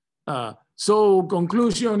 So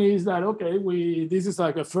conclusion is that, okay, this is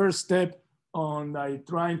like a first step on like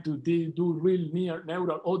trying to do real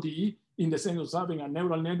neural ODE, in the sense of having a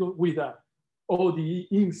neural network with a ODE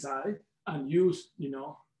inside, and use,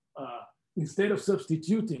 instead of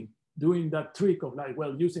substituting, doing that trick of like,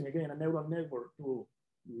 well, using again a neural network to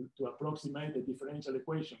approximate the differential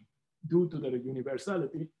equation due to the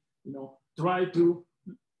universality, try to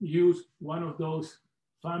use one of those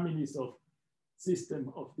families of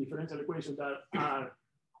system of differential equations that are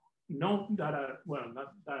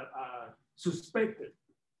suspected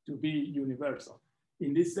to be universal.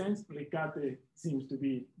 In this sense, Riccati seems to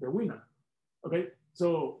be the winner. Okay,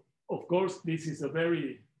 so of course this is a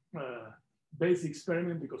very basic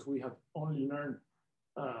experiment, because we have only learned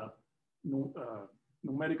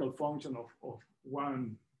numerical function of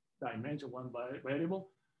one dimension, one variable.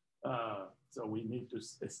 So we need to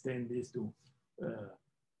extend this to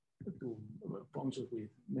functions with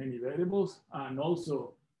many variables, and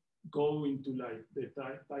also go into like the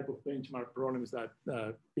type of benchmark problems that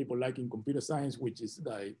people like in computer science, which is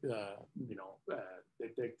like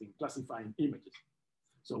detecting, classifying images.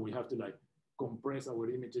 So we have to like compress our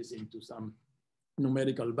images into some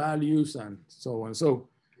numerical values and so on. So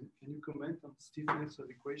can you comment on the stiffness of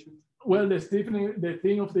equations? Well, the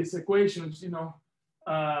thing of these equations,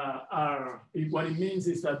 what it means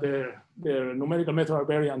is that their numerical methods are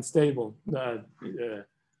very unstable. That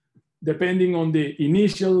depending on the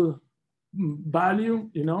initial value,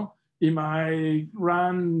 it might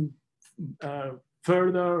run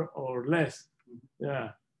further or less.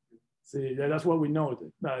 Yeah. See, that's what we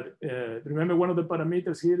know. That remember, one of the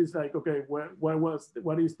parameters here is like, okay, what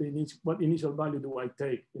initial value do I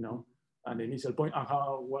take, and the initial point,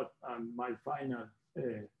 and my final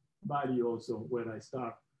value also where I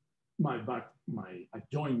start my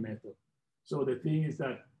adjoint method. So the thing is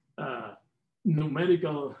that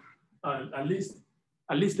numerical, at least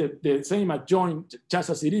the same adjoint, just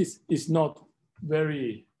as it is not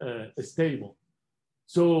very stable.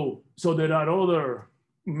 So there are other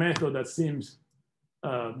method that seems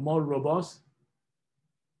more robust,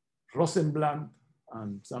 Rosenblatt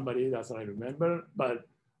and somebody that I remember, but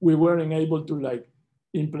we weren't able to like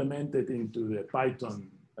implement it into the Python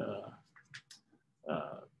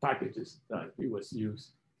packages that it was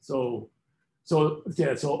used. So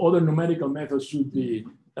other numerical methods should be,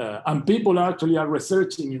 and people actually are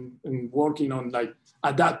researching and working on like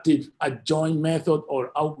adaptive adjoint method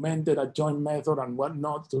or augmented adjoint method and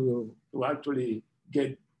whatnot to actually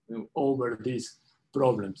get over these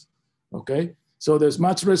problems, okay? So there's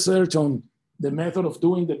much research on the method of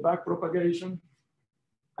doing the back propagation,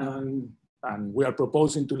 and we are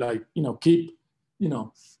proposing to like, keep,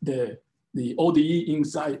 the ODE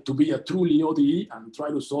inside to be a truly ODE and try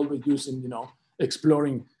to solve it using,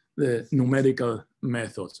 exploring the numerical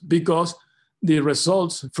methods, because the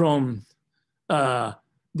results from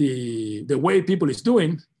the way people is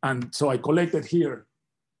doing, and so I collected here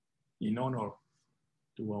in honor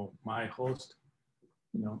to my host,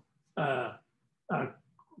 a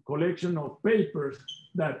collection of papers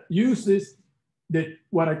that uses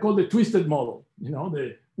what I call the twisted model,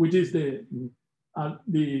 which is the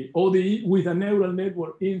ODE with a neural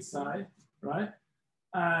network inside, right?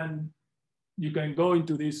 And you can go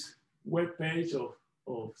into this web page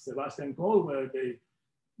of Sebastian Cole, where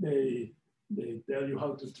they tell you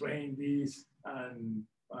how to train these and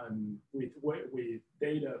with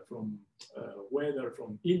data from weather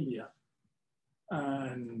from India,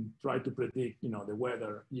 and try to predict, the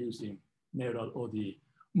weather using neural ODE.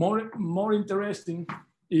 More interesting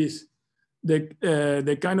is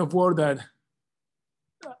the kind of work that,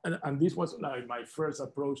 and this was like my first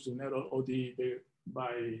approach to neural ODE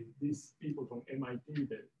by these people from MIT,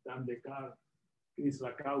 Dan Descartes, Chris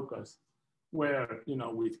Rakaukas, where,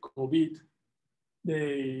 with COVID,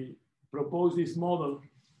 they proposed this model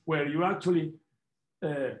where you actually,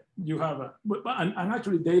 you have, and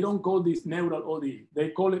actually they don't call this neural ODE, they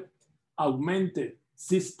call it augmented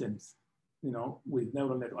systems, you know, with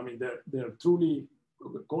neural network. I mean, they're truly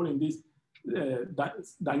calling this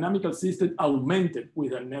dynamical system augmented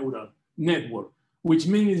with a neural network, which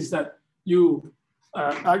means that you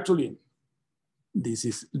actually,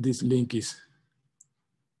 this link is,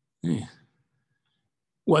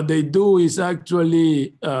 what they do is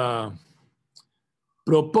actually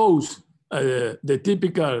propose the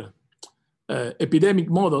typical epidemic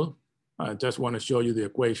model. I just want to show you the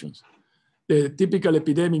equations. The typical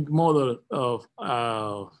epidemic model of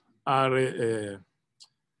RSI,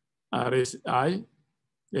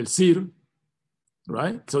 el CIR,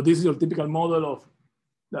 right? So this is your typical model of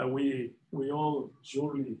that we all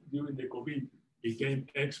surely during the COVID became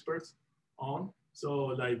experts on. So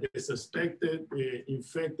like the suspected, the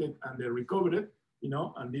infected, and the recovered, you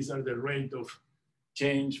know, and these are the rate of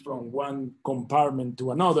change from one compartment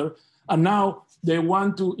to another. And now they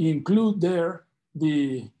want to include there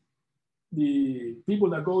the people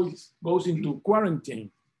that goes into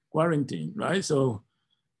quarantine, right? So,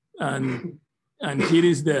 and here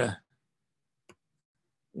is the,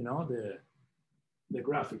 you know, the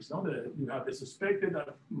graphics, no? You have the suspected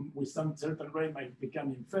that with some certain rate might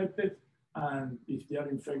become infected, and if they are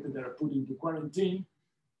infected, they are put into quarantine.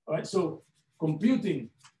 All right, so computing,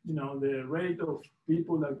 you know, the rate of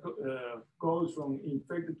people that goes from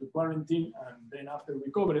infected to quarantine and then after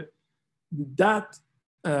recovered, that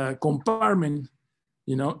compartment,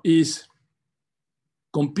 you know, is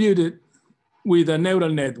computed with a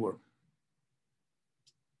neural network.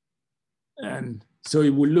 And so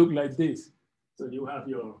it will look like this. So you have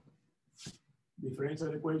your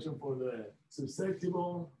differential equation for the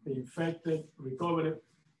susceptible, the infected, recovered,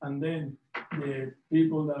 and then the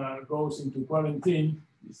people that are goes into quarantine.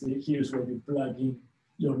 You see, here's where you plug in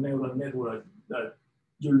your neural network that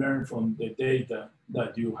you learn from the data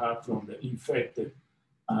that you have from the infected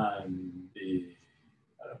and the,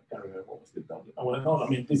 I can't remember what was the W. Well, no, I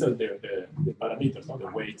mean, these are the parameters, not the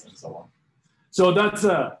weights and so on. So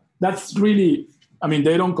that's really, I mean,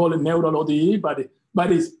 they don't call it neural ODE, but it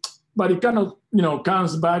kind of, you know,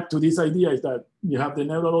 comes back to this idea is that you have the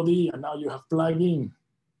neural ODE and now you have plugged in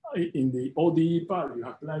the ODE part, you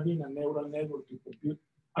have plugged in a neural network to compute.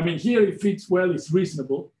 I mean, here it fits well, it's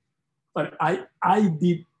reasonable, but I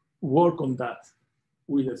did work on that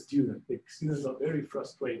with a student. The students are very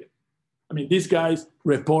frustrated. I mean, these guys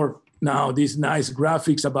report now these nice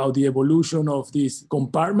graphics about the evolution of this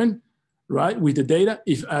compartment, right? With the data,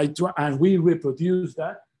 if I try, and we reproduce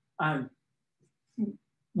that, and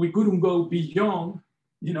we couldn't go beyond,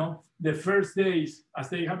 you know, the first days, as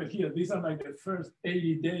they have it here. These are like the first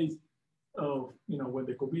 80 days of, you know, when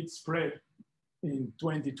the COVID spread in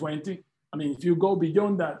 2020. I mean, if you go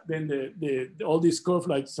beyond that, then all these curves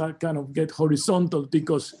like kind of get horizontal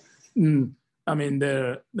because, I mean,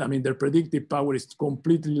 their predictive power is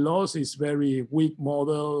completely lost. It's very weak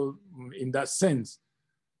model in that sense.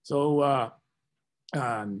 So, I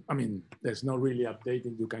mean, there's no really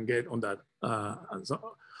updating you can get on that.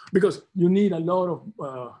 So, because you need a lot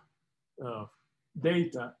of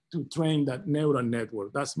data to train that neural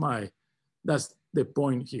network. That's the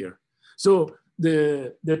point here. So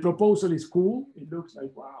the proposal is cool. It looks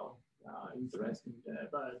like, wow, interesting. Yeah,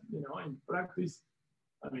 but, you know, in practice,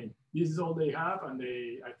 I mean, this is all they have, and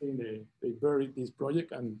I think they buried this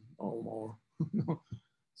project and no more.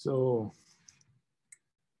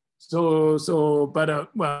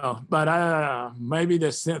 But maybe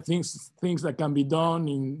there's things that can be done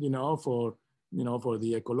in, for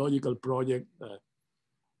the ecological project that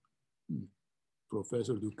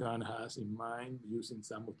Professor Ducan has in mind, using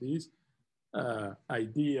some of these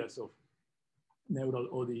ideas of neural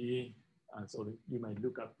ODE. And so you might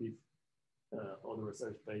look at this other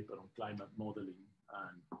research paper on climate modeling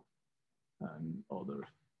and others.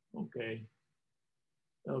 Okay,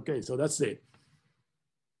 so that's it.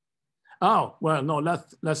 Oh, well, no,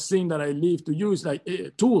 last thing that I leave to you is like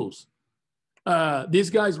tools. These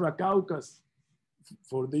guys, Rakaukas,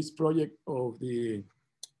 for this project of the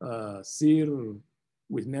CIR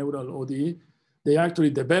with neural ODE, they actually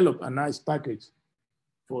developed a nice package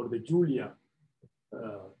for the Julia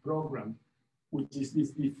program, which is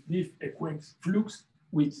this diff flux,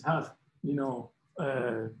 which has,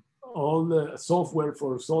 all the software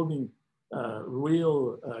for solving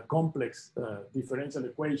real complex differential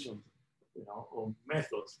equations, or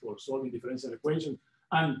methods for solving differential equations,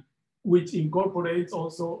 and which incorporates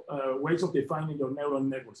also ways of defining your neural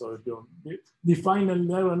network. So your defining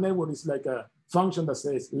neural network is like a function that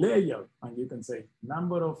says layer, and you can say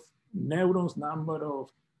number of neurons, number of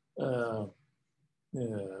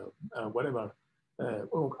whatever,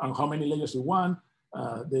 and how many layers you want,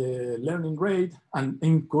 the learning rate, and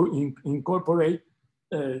incorporate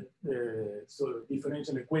so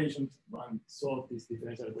differential equations and solve these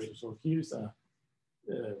differential equations. So here's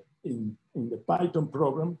in the Python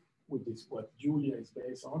program, which is what Julia is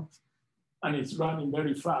based on, and it's running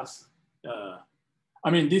very fast. I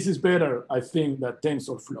mean, this is better, I think, than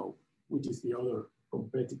TensorFlow, which is the other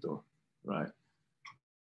competitor, right?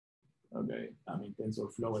 Okay, I mean,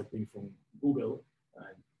 TensorFlow, I think, from Google,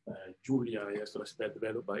 and Julia is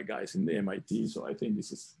developed by guys in the MIT. So I think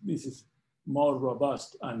this is more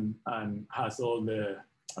robust and has all the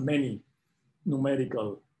many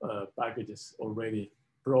numerical packages already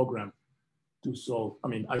programmed to solve, I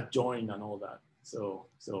mean, adjoin and all that. So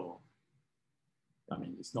I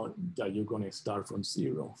mean, it's not that you're going to start from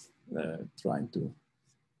zero trying to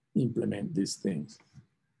implement these things.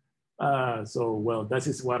 So, well, this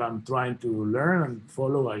is what I'm trying to learn and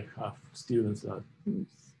follow. I have students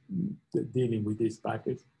dealing with this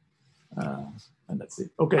package, and that's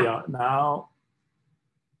it. Okay, now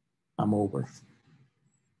I'm over.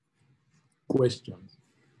 Questions,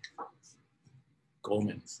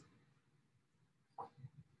 comments?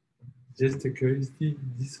 Just a curiosity,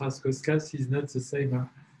 this Raskauskas is not the same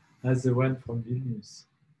as the one from Vilnius.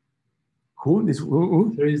 Who?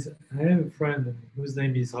 I have a friend whose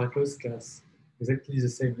name is Raskauskas, exactly the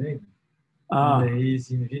same name. Ah. And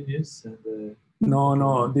he's in Vilnius. And,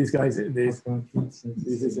 no, this guy, this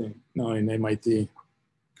is no, in MIT.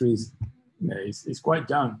 Chris, yeah, he's quite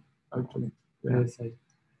young, actually. Yeah. Yes, I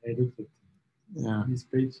looked at him. Yeah. His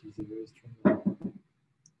page is a very strong.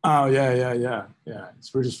 Oh, yeah. It's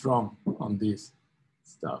pretty strong on this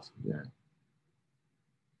stuff.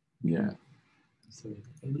 Yeah. So,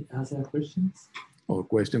 any other questions? Or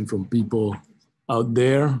question from people out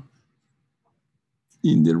there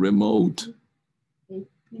in the remote.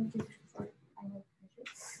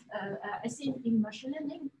 I think in machine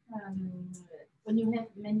learning, when you have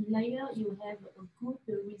many layers, you have a good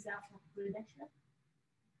result for prediction.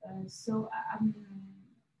 So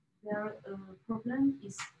their problem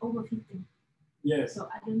is overfitting. Yes. So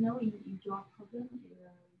I don't know if your problem,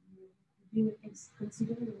 you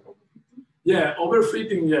consider overfitting? Yeah,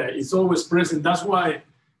 overfitting, yeah, it's always present. That's why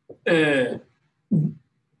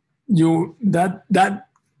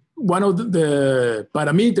one of the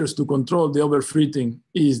parameters to control the overfitting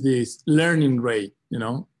is this learning rate, you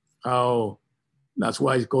know, how that's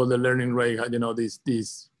why it's called the learning rate, you know, this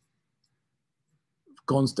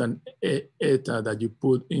constant eta that you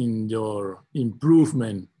put in your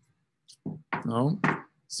improvement, no?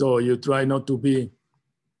 So you try not to be,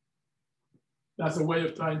 that's a way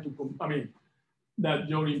of trying to, I mean, that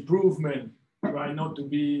your improvement try not to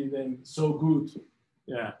be then so good,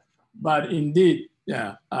 yeah. But indeed,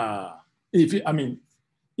 yeah,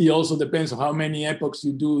 it also depends on how many epochs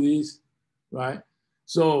you do this, right?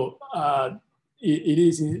 So it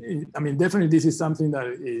is, I mean, definitely this is something that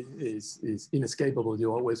is inescapable.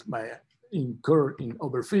 You always might incur in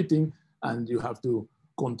overfitting and you have to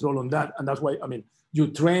control on that. And that's why, I mean, you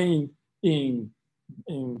train in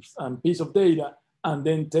a piece of data and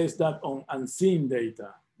then test that on unseen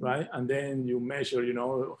data, right? And then you measure, you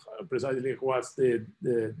know, precisely what's the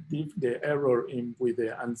error with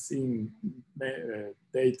the unseen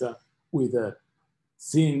data with the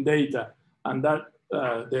seen data. And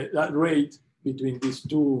that rate between these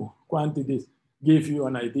two quantities give you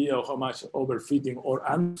an idea of how much overfitting or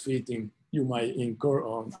unfitting you might incur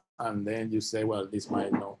on. And then you say, well, this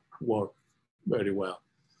might not work very well.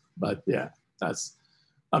 But yeah, that's,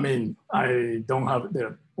 I mean, I don't have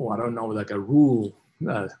I don't know, like a rule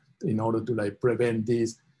in order to like prevent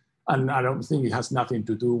this. And I don't think it has nothing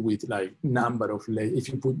to do with like number of layers, if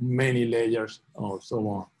you put many layers or so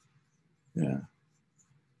on. Yeah.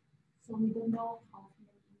 So we don't know how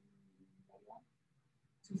many layers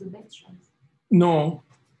to the best chance. No,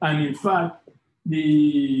 and in fact,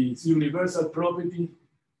 this universal property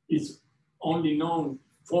is only known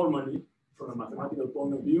formally from a mathematical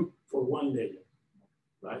point of view for one layer.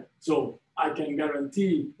 Right? So I can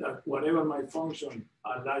guarantee that whatever my function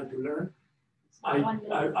I like to learn,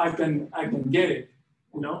 I can get it,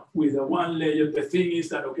 you know, with a one layer. The thing is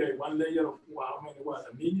that, okay, one layer of how many, what,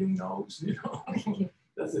 1 million nodes, you know,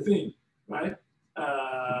 that's the thing, right?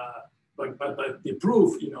 But the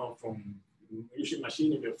proof, you know, from using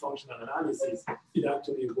machine learning functional analysis, it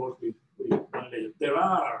actually works with one layer. There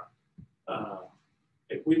are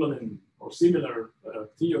equivalent or similar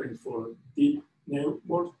theories for deep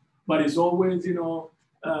networks, but it's always, you know,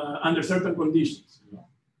 under certain conditions, you know.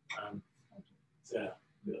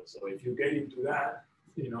 So if you get into that,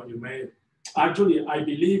 you know, you may actually, I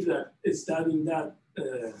believe that studying that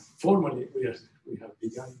formally, we have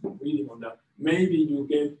begun reading on that. Maybe you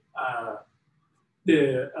get a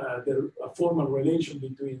formal relation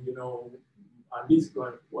between, you know, at least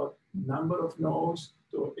what number of nodes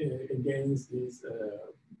to, against this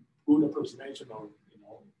good approximation of, you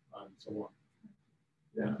know, and so on.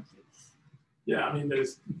 Yeah. Yeah, I mean,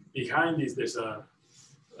 there's behind this, there's a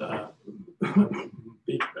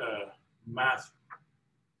big math,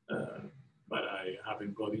 but I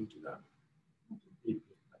haven't got into that.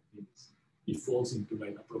 It falls into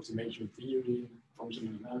like approximation theory,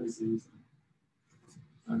 functional analysis,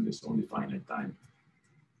 and there's only finite time.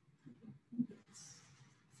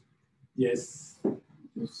 Yes.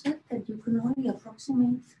 You said that you can only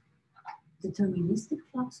approximate deterministic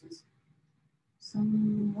fluxes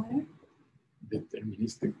somewhere.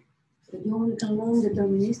 Deterministic. That you only can learn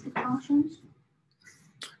deterministic functions.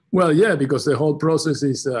 Well, yeah, because the whole process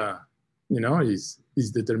is, you know, is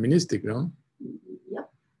deterministic, no?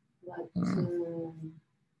 Yep.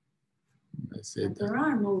 But I said there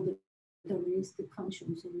are no deterministic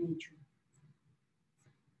functions in nature.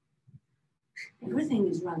 Everything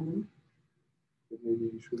is random. But maybe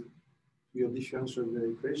you should your differential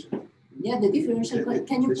equation. Yeah, the differential equation.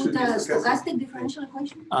 Can you put a stochastic differential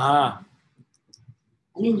equation? Ah.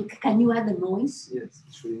 I mean, can you add the noise? Yes,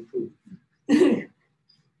 it should improve.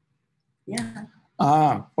 Yeah.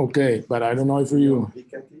 Ah, okay, but I don't know if you. You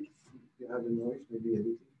have the noise, maybe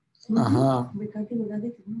editing.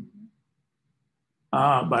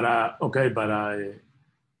 Ah, but okay, but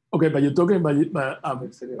okay, but you're talking about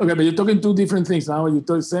okay, but you're talking two different things now.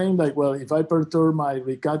 You're saying like, well, if I perturb my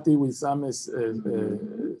Riccati with some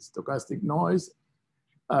stochastic noise,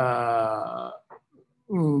 but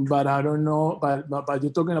I don't know. But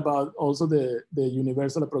you're talking about also the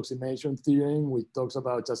universal approximation theorem, which talks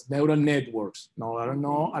about just neural networks. No, I don't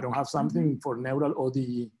know. I don't have something for neural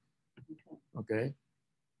ODE. Okay,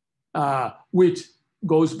 which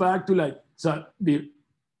goes back to like so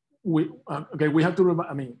okay, we have to.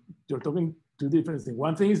 I mean, you're talking two different things.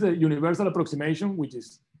 One thing is the universal approximation, which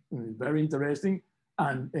is very interesting.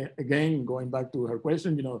 And again, going back to her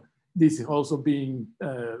question, you know, this is also being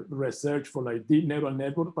researched for like deep neural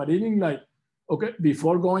network. But even like, okay,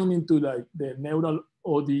 before going into like the neural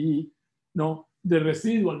ODE, no, the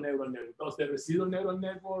residual neural network. Does the residual neural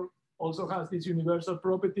network also has this universal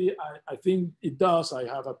property? I think it does. I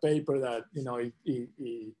have a paper that, you know, it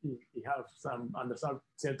has some, under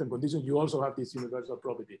certain conditions, you also have this universal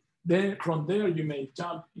property. Then from there, you may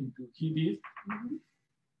jump into HIDIS.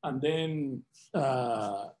 And then,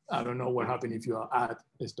 I don't know what happens if you add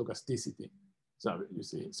stochasticity. So you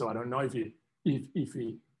see, so I don't know if it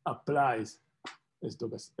applies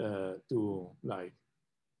to like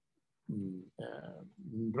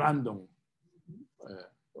random,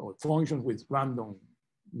 or functions with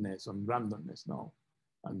randomness and randomness, no.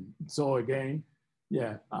 And so again,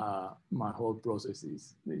 yeah, my whole process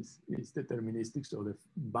is deterministic. So the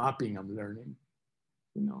mapping I'm learning,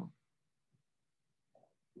 you know,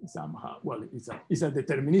 somehow, well, it's a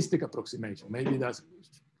deterministic approximation. Maybe that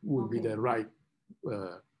would be the right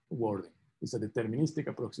wording. It's a deterministic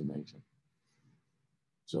approximation.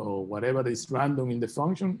 So whatever is random in the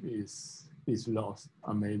function is lost,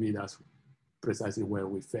 and maybe that's precisely where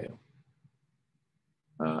we fail.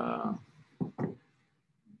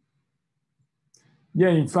 Yeah,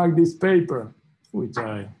 in fact, this paper, which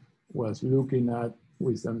I was looking at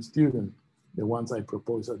with some students, the ones I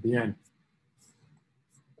proposed at the end,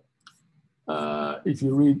 if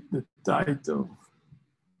you read the title,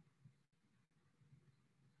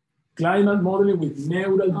 Climate Modeling with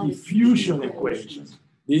Neural Diffusion Equations.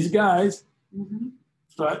 These guys,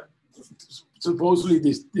 but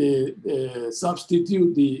supposedly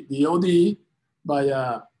substitute the ODE by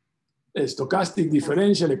a stochastic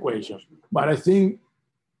differential equation. But I think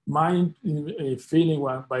my feeling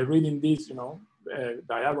by reading this, you know,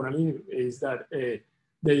 diagonally, is that they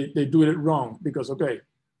do it wrong because, okay,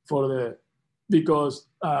 for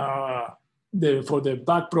the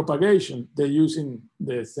back propagation, they're using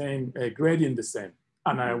the same gradient descent.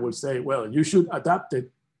 And I will say, well, you should adapt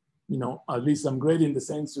it, you know, at least some gradient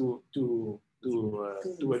descent to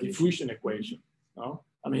a diffusion equation. No?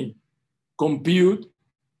 I mean, compute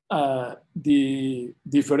the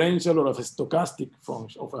differential of a stochastic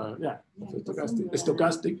function of a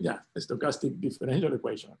stochastic differential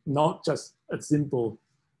equation, not just a simple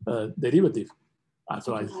derivative.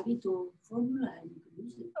 So I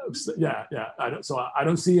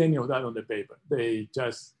don't see any of that on the paper. They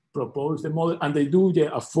just propose the model, and they do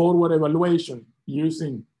a forward evaluation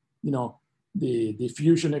using, you know, the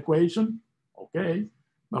diffusion equation. Okay,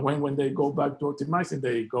 But when they go back to optimizing,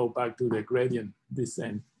 they go back to the gradient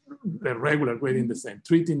descent, the regular gradient descent,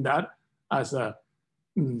 treating that as a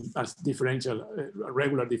differential, a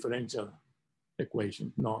regular differential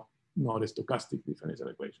equation, not a stochastic differential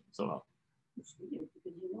equation. So Because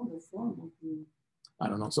you know the form of the. I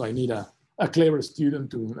don't know. So I need a clever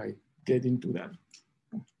student to like get into that.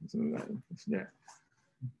 So yeah,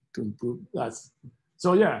 to improve that.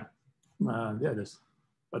 So yeah,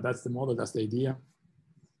 but that's the model. That's the idea.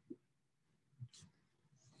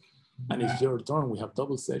 And it's your turn. We have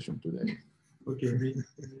double session today. Okay,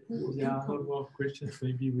 there are no more questions.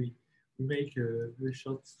 Maybe we make a very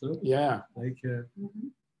short stop. Yeah. Like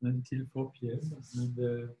until 4 p.m.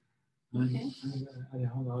 And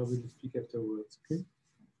Alejandra will speak afterwards. Okay.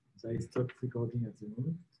 So I stopped recording at the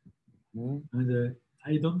moment. And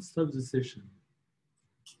I don't stop the session.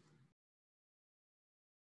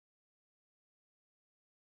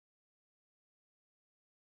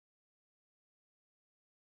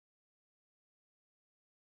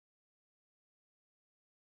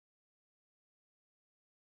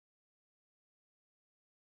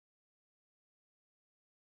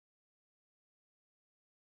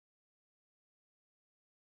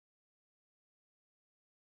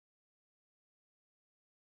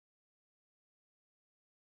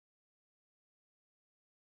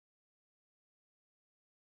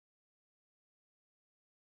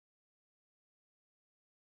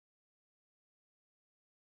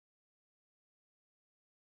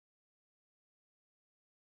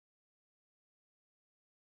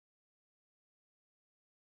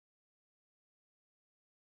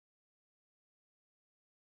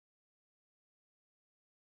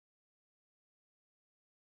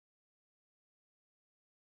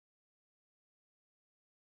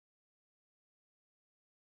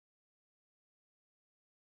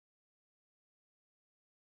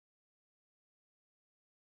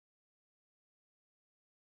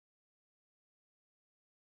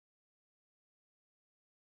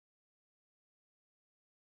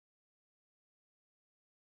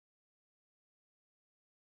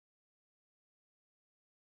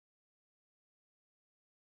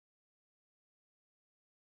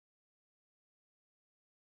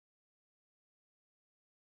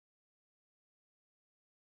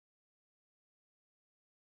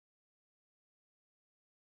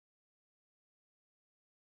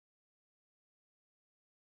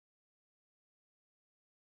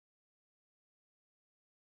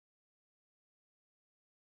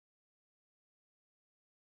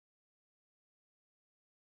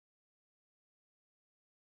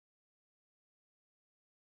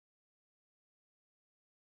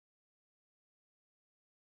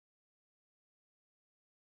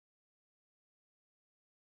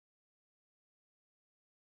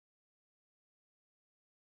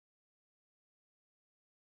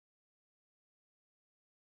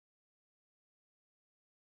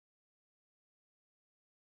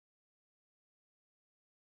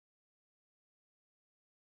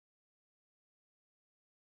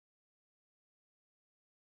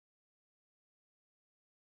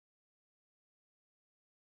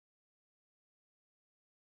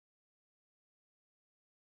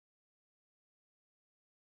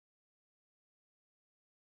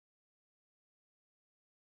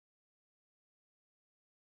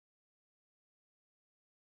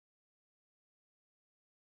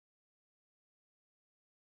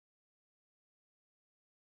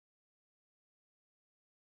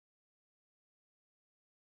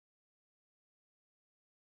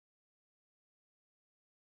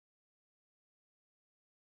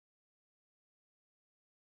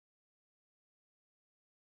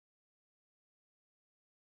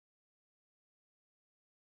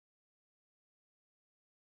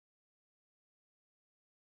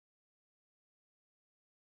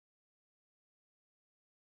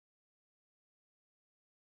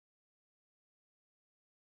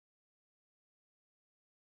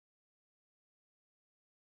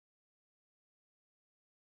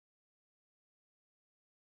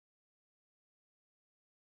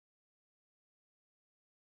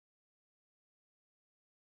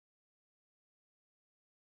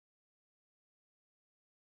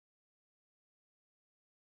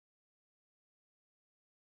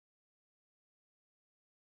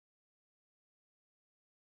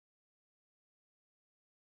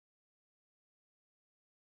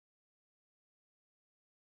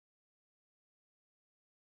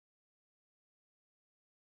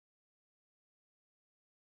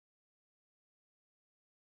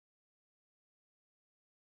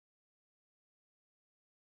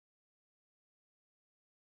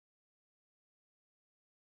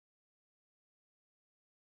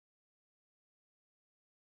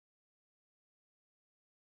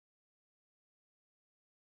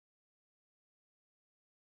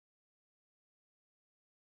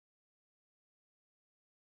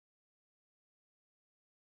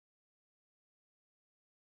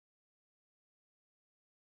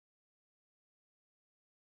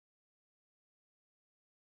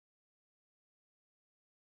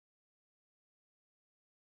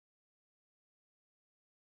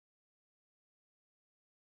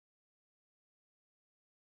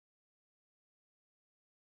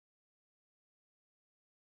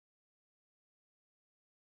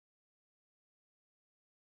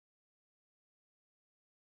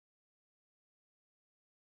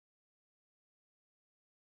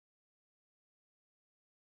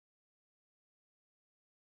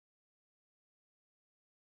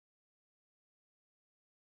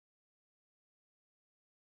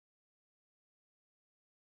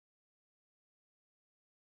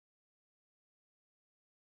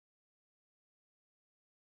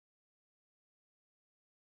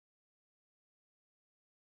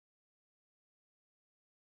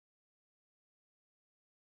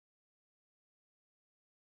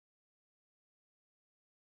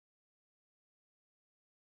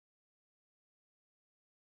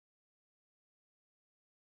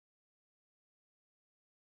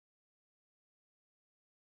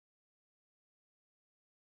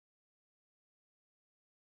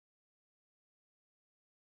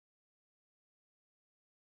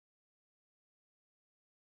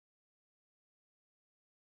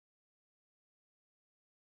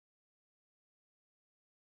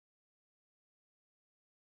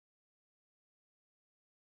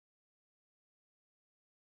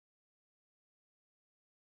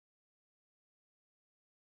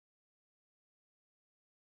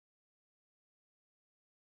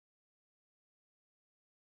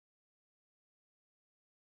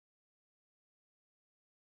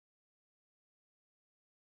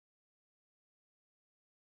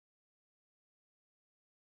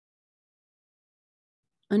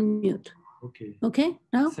 unmute. Okay. Okay,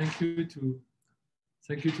 now? Thank you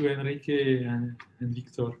to Enrique and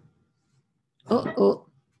Victor. Oh.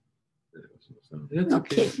 That's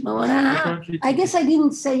Okay. okay. Well, I guess I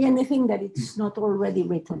didn't say anything that it's not already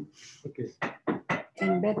written. Okay.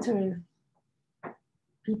 And better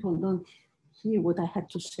people don't hear what I had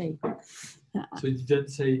to say. So you didn't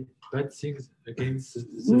say bad things against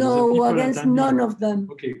the no, people against none of them.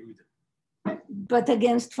 Okay, good. But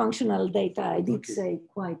against functional data, I did Okay. say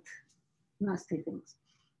quite nasty things.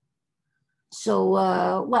 So,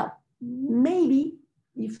 well, maybe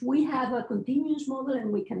if we have a continuous model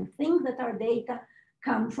and we can think that our data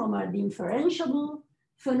come from a differentiable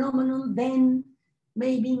phenomenon, then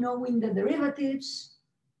maybe knowing the derivatives,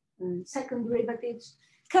 second derivatives,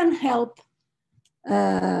 can help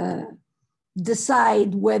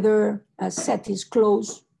decide whether a set is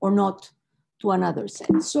close or not to another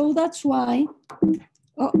set. So that's why,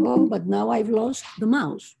 but now I've lost the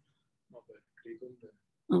mouse.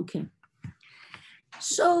 Okay.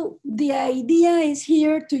 So the idea is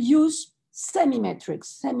here to use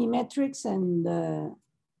semi-metrics and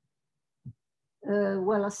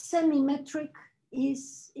well, a semi-metric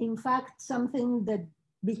is in fact something that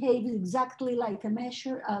behaves exactly like a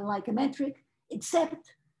measure, like a metric,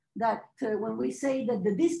 except that when we say that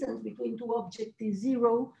the distance between two objects is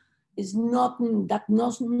 0, is not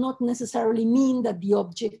necessarily mean that the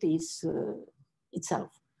object is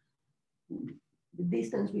itself. The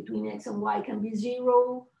distance between x and y can be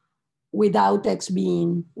 0 without x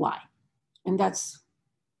being y, and that's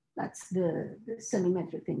the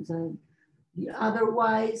semi-metric thing. So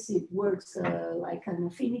otherwise, it works like an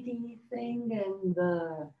affinity thing, and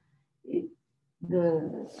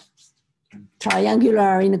the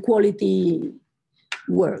triangular inequality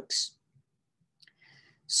works.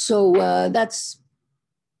 So that's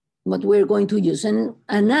what we're going to use. And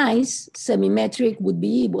a nice semi-metric would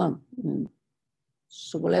be, well,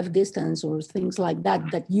 Sobolev distance or things like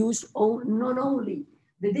that, that use not only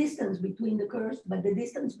the distance between the curves, but the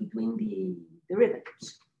distance between the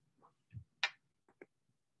derivatives.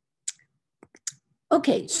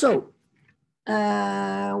 Okay, so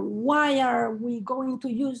why are we going to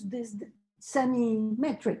use these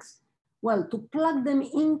semi-metrics? Well, to plug them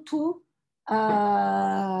into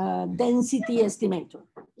a density estimator,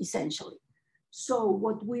 essentially. So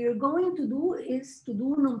what we're going to do is to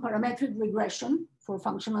do non-parametric regression for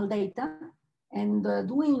functional data, and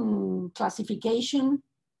doing classification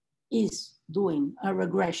is doing a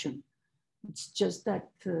regression. It's just that,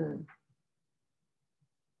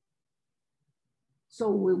 so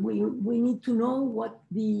we need to know what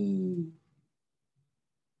the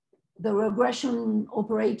regression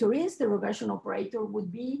operator is. The regression operator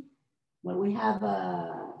would be, well, we have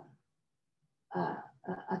a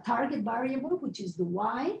target variable, which is the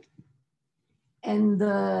y, and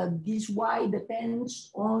this y depends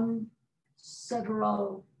on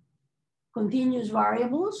several continuous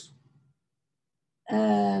variables.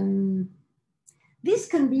 This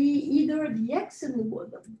can be either the x and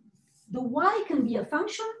the y can be a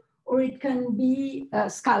function, or it can be a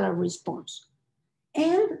scalar response.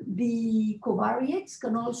 And the covariates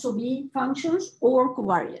can also be functions or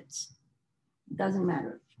covariates. It doesn't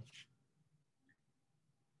matter.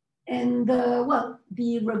 And well,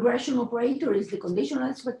 the regression operator is the conditional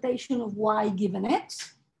expectation of y given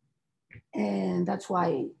x. And that's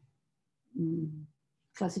why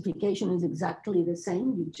classification is exactly the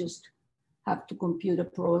same. You just have to compute a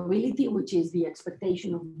probability, which is the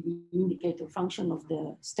expectation of the indicator function of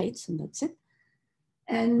the states, and that's it.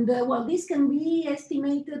 And well, this can be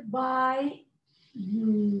estimated by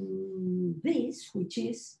this, which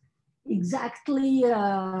is exactly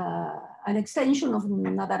an extension of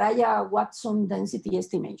Nadaraya-Watson density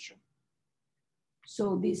estimation.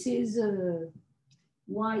 So this is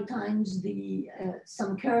y times the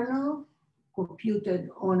some kernel computed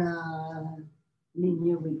on a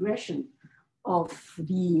linear regression of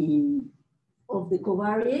the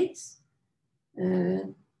covariates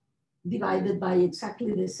divided by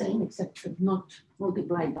exactly the same, except not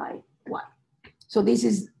multiplied by y. So this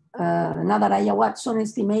is Nadaraya-Watson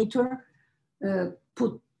estimator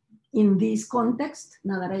put in this context.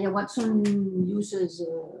 Nadaraya-Watson uses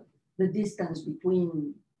the distance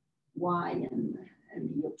between y and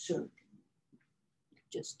the observed,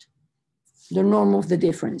 just the norm of the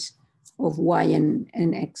difference of y and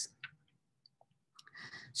x.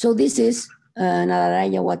 So this is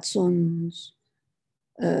Nadaraya-Watson's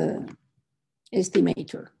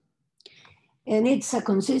estimator. And it's a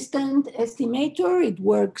consistent estimator. It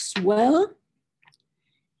works well.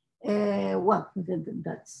 Well,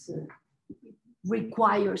 that's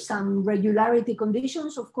require some regularity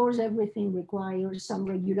conditions. Of course, everything requires some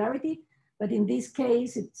regularity, but in this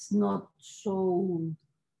case, it's not so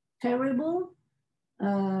terrible.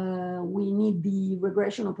 We need the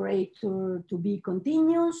regression operator to be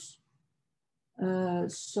continuous.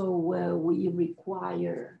 So we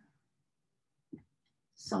require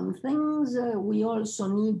some things. We also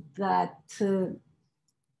need that,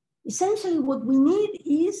 essentially what we need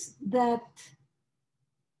is that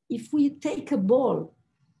if we take a ball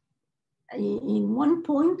in one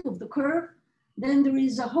point of the curve, then there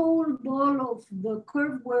is a whole ball of the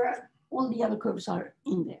curve where all the other curves are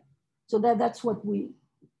in there. So that's what we,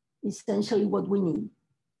 essentially what we need.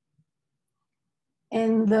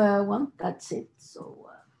 And well, that's it. So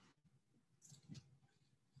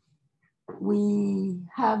we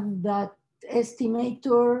have that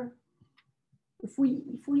estimator. If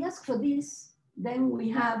we ask for this, then we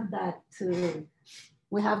have that,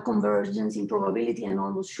 we have convergence in probability and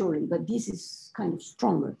almost surely, but this is kind of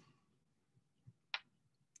stronger.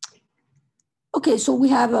 Okay, so we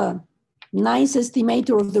have a nice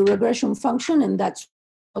estimator of the regression function, and that's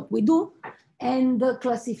what we do. And the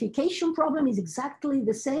classification problem is exactly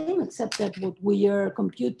the same, except that what we are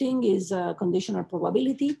computing is a conditional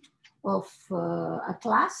probability of a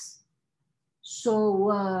class.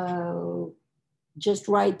 So just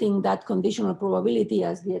writing that conditional probability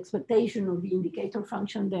as the expectation of the indicator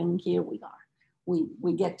function, then here we are.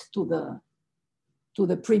 We get to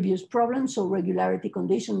the previous problem. So regularity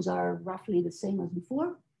conditions are roughly the same as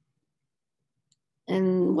before.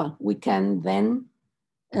 And well, we can then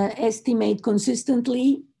estimate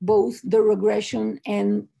consistently both the regression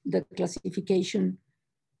and the classification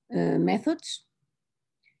methods.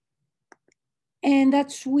 And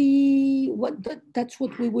that's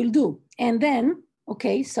what we will do. And then,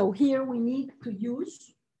 okay, so here we need to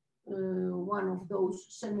use one of those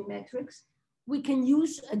semi-metrics. We can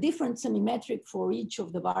use a different semi-metric for each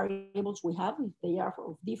of the variables we have. If they are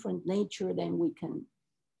of different nature, then we can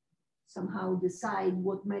somehow decide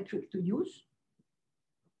what metric to use,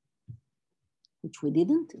 which we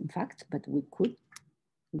didn't, in fact, but we could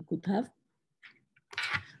have.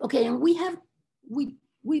 Okay, and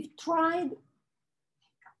we've tried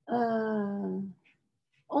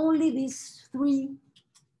only these three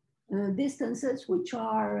distances, which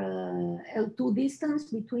are L2 distance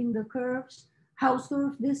between the curves,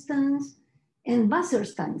 Hausdorff distance, and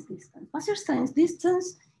Wasserstein's distance. Wasserstein's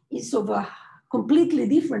distance is of a completely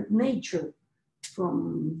different nature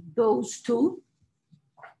from those two.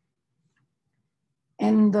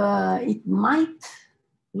 And it might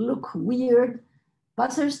look weird.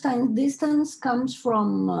 Wasserstein's distance comes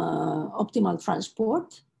from optimal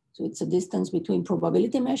transport. So it's a distance between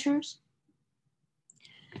probability measures.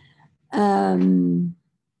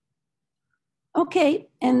 Okay,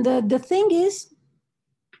 and the thing is,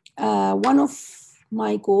 one of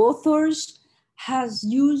my co-authors has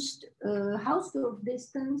used Hausdorff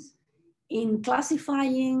distance in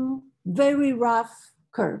classifying very rough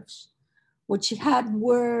curves. What she had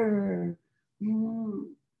were,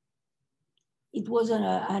 it was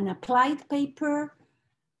an applied paper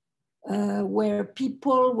where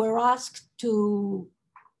people were asked to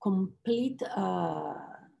complete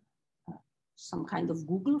some kind of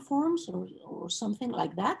Google Forms or something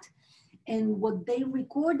like that. And what they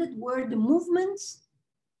recorded were the movements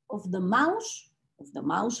of the mouse, of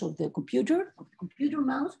the computer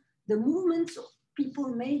mouse, the movements people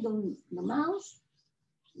made on the mouse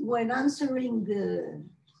when answering the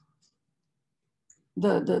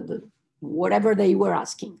whatever they were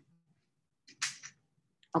asking.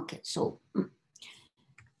 Okay, so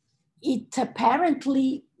it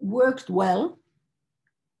apparently worked well,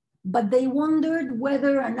 but they wondered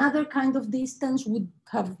whether another kind of distance would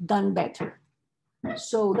have done better.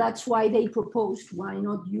 So that's why they proposed, why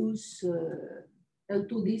not use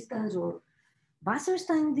L2 distance or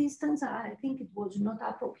Wasserstein distance. I think it was not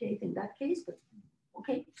appropriate in that case, but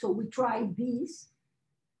okay. So we tried these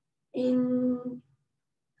in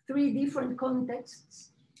 3 different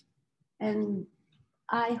contexts. And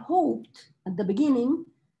I hoped at the beginning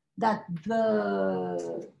that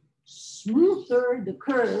the smoother the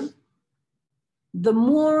curve, the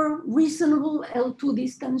more reasonable L2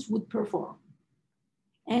 distance would perform.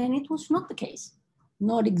 And it was not the case,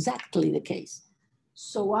 not exactly the case.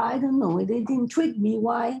 So I don't know, it intrigued me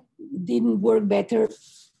why it didn't work better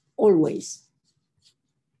always.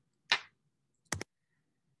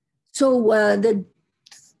 So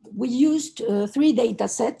we used 3 data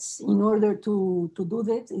sets in order to do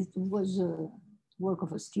that. It was work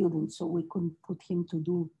of a student, so we couldn't put him to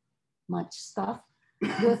do much stuff.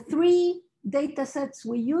 The 3 data sets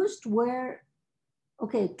we used were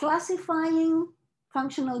okay, classifying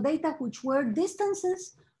functional data, which were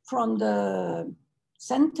distances from the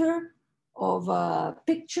center of a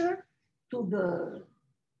picture to the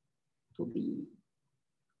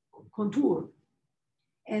contour.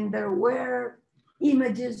 And there were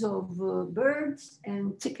images of birds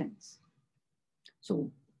and chickens.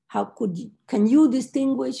 So how can you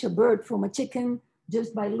distinguish a bird from a chicken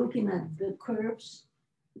just by looking at the curves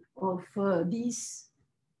of these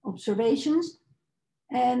observations?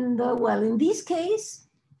 And well, in this case,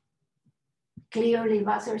 clearly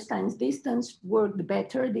Wasserstein's distance worked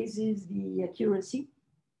better. This is the accuracy.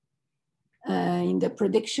 In the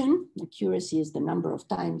prediction, accuracy is the number of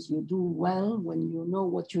times you do well when you know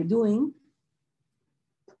what you're doing.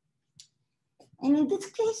 And in this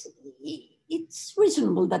case, it's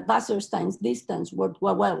reasonable that Wasserstein's distance worked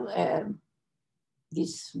well.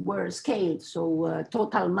 These were scaled, so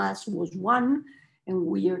total mass was 1, and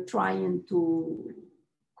we are trying to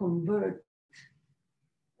convert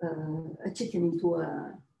a chicken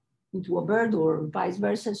into a bird or vice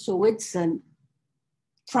versa. So it's a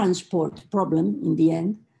transport problem in the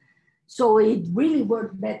end. So it really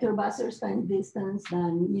worked better Wasserstein distance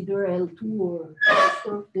than either L2 or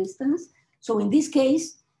L distance. So in this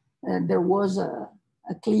case, there was a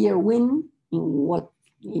clear win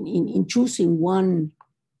in choosing one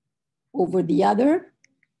over the other.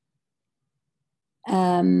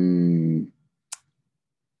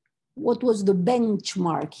 What was the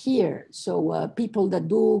benchmark here? So people that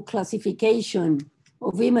do classification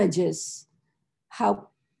of images,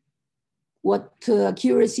 what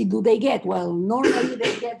accuracy do they get? Well, normally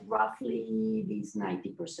they get roughly these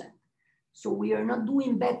 90%. So we are not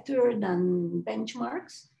doing better than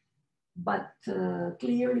benchmarks, but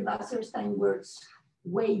clearly Wasserstein works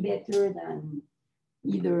way better than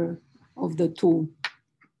either of the two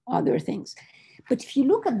other things. But if you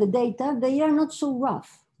look at the data, they are not so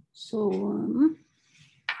rough. So,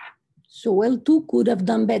 so L2 could have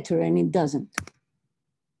done better, and it doesn't.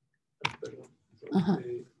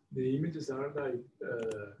 The images are like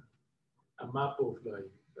a map of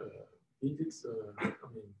like digits. I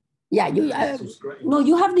mean, yeah, you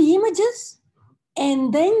have the images,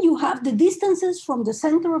 and then you have the distances from the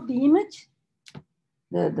center of the image,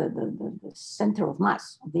 the center of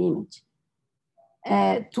mass of the image,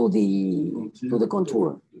 to the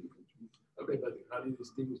contour. Okay, but how do you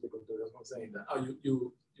distinguish the contour? That's what I'm saying. That,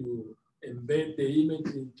 you embed the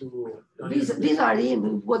image into... These are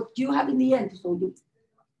what you have in the end. So you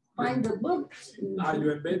find the books. You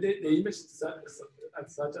embed the image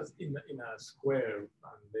such as in a square. And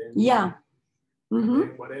then, yeah. And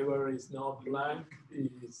then whatever is not blank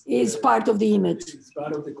is part of the image. It's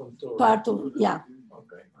part of the contour. Part of, yeah.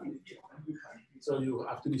 Okay. So you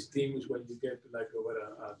have to distinguish when you get to like over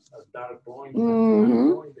a dark point.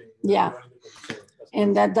 Yeah.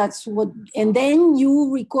 And that's what, and then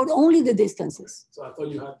you record only the distances. So I thought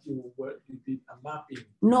you did a mapping.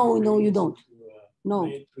 No, you don't. No.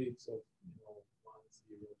 Matrix of,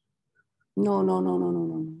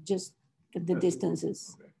 No. Just the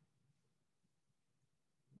distances. Okay.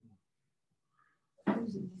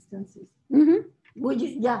 The distances. Well,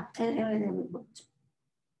 yeah.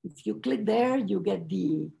 If you click there, you get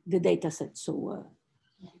the data set. So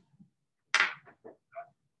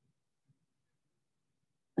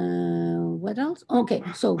what else? Okay,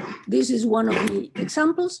 so this is one of the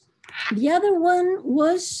examples. The other one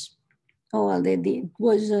was,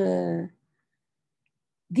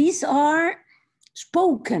 these are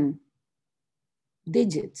spoken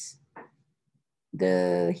digits.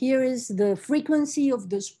 Here is the frequency of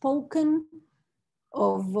the spoken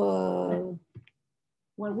of,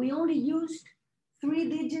 well, we only used 3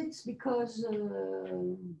 digits because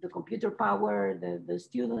the computer power the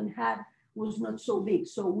student had was not so big.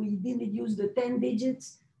 So we didn't use the 10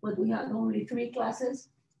 digits, but we had only 3 classes.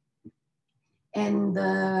 And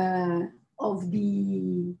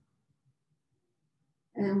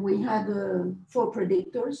we had 4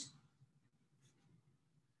 predictors.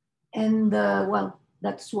 And well,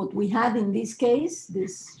 that's what we had in this case.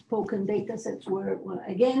 These spoken data sets were, well,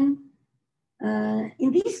 again,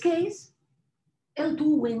 in this case,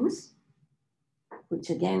 L2 wins, which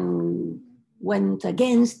again went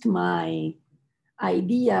against my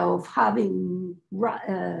idea of having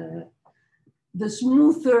the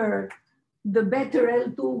smoother, the better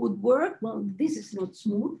L2 would work. Well, this is not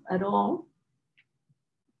smooth at all,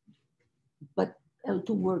 but L2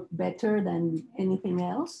 worked better than anything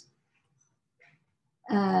else.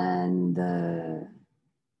 And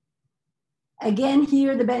again,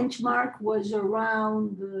 here the benchmark was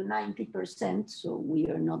around 90%, so we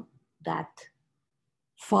are not that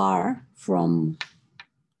far from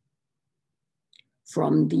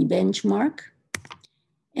from the benchmark.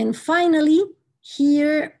 And finally,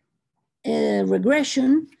 here,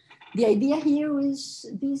 regression. The idea here is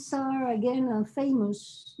these are, again, a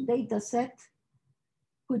famous data set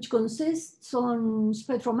which consists on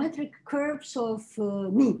spectrometric curves of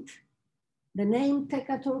meat. The name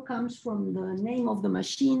Tecator comes from the name of the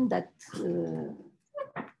machine that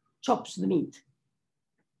chops the meat.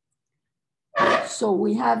 So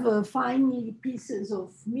we have fine pieces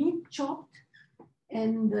of meat chopped,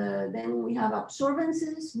 and then we have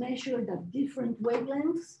absorbances measured at different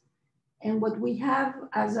wavelengths. And what we have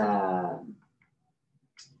as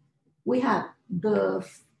we have the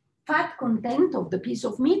fat content of the piece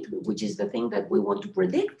of meat, which is the thing that we want to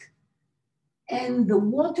predict, and the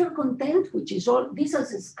water content, which is all, this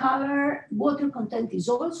is a scalar, water content is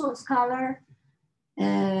also a scalar,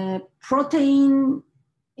 protein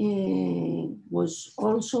was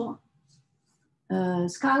also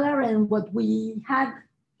scalar, and what we had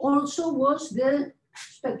also was the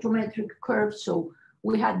spectrometric curve. So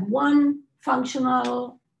we had one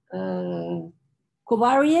functional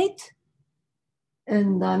covariate,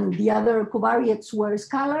 and then the other covariates were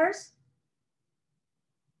scalars.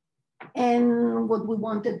 And what we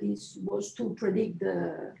wanted was to predict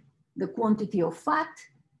the quantity of fat,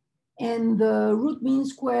 and the root mean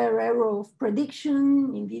square error of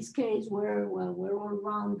prediction, in this case, we're all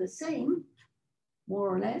around the same, more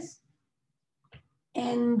or less.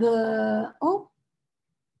 And oh,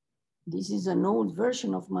 this is an old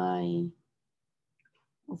version of my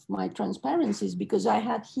transparencies, because I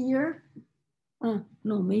had here,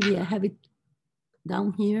 no, maybe I have it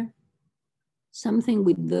down here. Something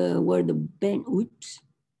with where the bend, oops.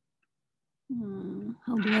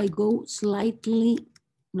 How do I go slightly?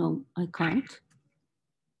 No, I can't.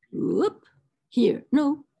 Whoop, here,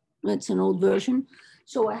 no, that's an old version.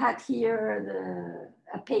 So I had here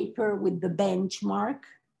a paper with the benchmark.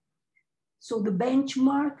 So the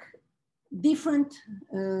benchmark, different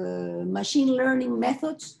machine learning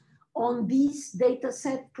methods on this data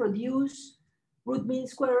set produce root mean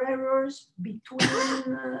square errors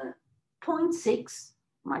between 0.6,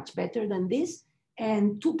 much better than this,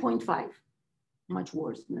 and 2.5, much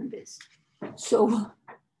worse than this. So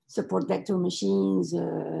support vector machines,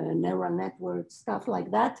 neural networks, stuff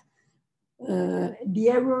like that. The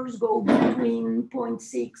errors go between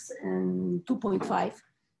 0.6 and 2.5.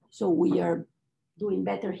 So we are doing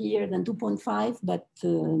better here than 2.5, but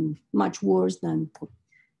much worse than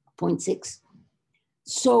 0.6.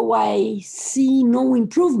 So I see no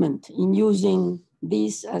improvement in using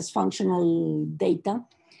this as functional data.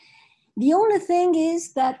 The only thing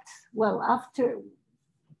is that, well, after,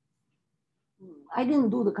 I didn't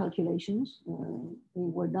do the calculations. They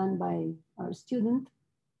were done by our student.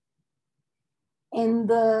 And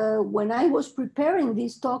when I was preparing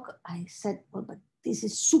this talk, I said, well, but this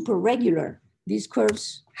is super regular. These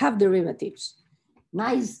curves have derivatives,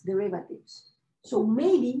 nice derivatives. So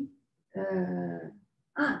maybe,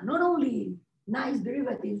 not only nice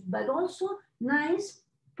derivatives, but also nice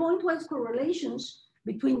pointwise correlations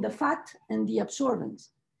between the fat and the absorbance.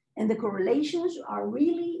 And the correlations are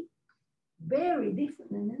really very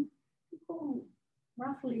different, and then go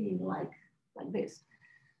roughly like this.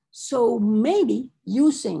 So maybe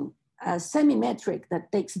using a semi-metric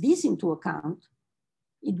that takes this into account,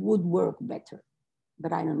 it would work better,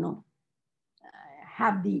 but I don't know. I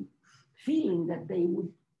have the feeling that they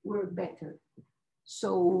would work better.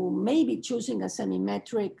 So maybe choosing a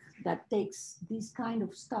semi-metric that takes this kind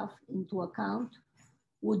of stuff into account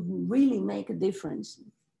would really make a difference.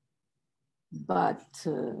 But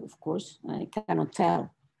of course, I cannot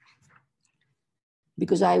tell.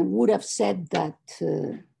 Because I would have said that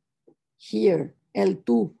here,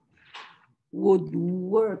 L2 would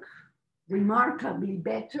work remarkably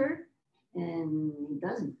better, and it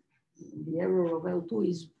doesn't. The error of L2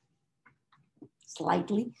 is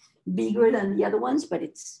slightly bigger than the other ones, but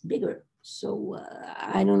it's bigger. So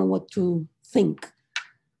I don't know what to think.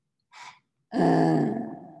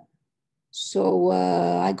 So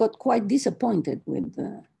I got quite disappointed with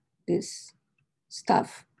this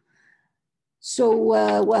stuff.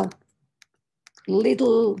 So, well,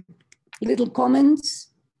 little comments,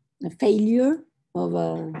 a failure of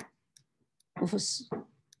a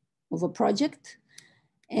project.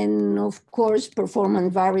 And of course,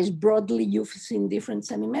 performance varies broadly using different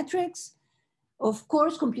semi-metrics. Of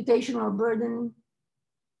course, computational burden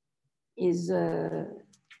is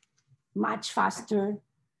much faster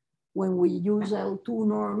when we use L2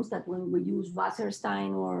 norms than when we use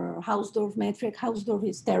Wasserstein or Hausdorff metric. Hausdorff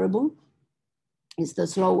is terrible. It's the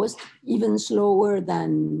slowest, even slower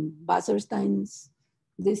than Wasserstein's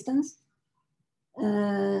distance.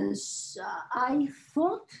 So I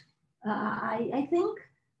thought, I think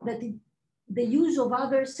that the use of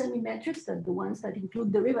other semi-metrics, that the ones that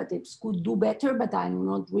include derivatives, could do better, but I'm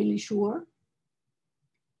not really sure.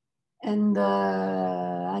 And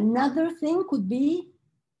another thing could be,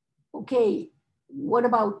 okay, what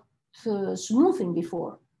about smoothing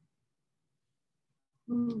before?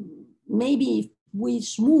 Maybe if we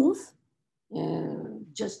smooth,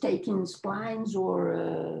 just taking splines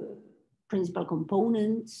or principal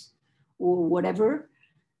components or whatever,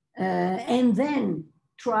 and then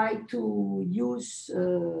try to use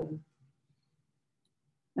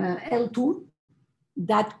L2,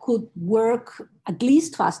 that could work at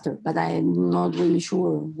least faster, but I'm not really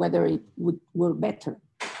sure whether it would work better,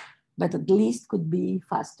 but at least could be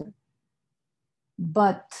faster.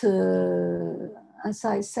 But as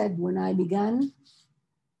I said when I began,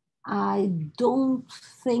 I don't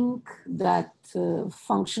think that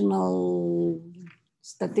functional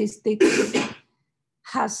statistics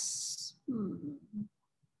has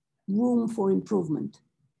room for improvement.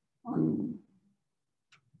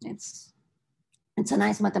 It's a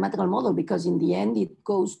nice mathematical model because in the end it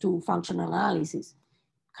goes to functional analysis,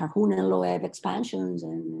 Carhoon and Loeb expansions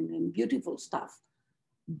and beautiful stuff.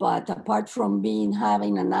 But apart from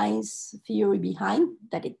having a nice theory behind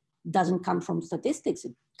that, it doesn't come from statistics,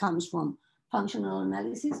 it comes from functional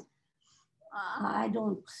analysis. I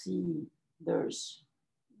don't see there's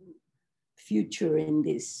future in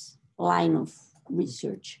this line of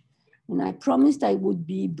research. And I promised I would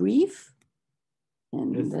be brief.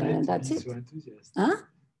 And nice that's it. So enthusiastic. Huh?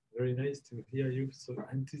 Very nice to hear you so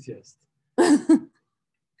enthusiastic.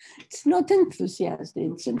 It's not enthusiastic,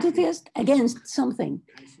 it's enthusiastic against something.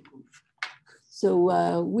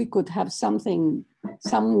 So we could have someone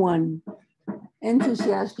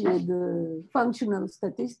enthusiastic with functional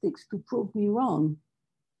statistics to prove me wrong.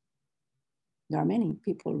 There are many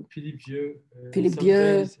people. Philippe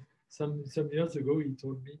Vieux, some years ago, he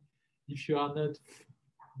told me, if you are not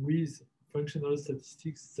with functional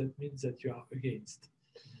statistics, that means that you are against.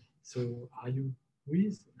 So are you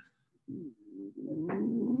with?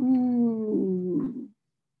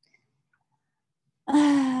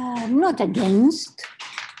 Not against,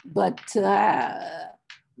 but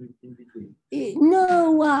in between.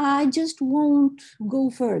 No, I just won't go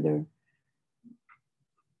further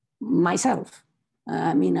myself.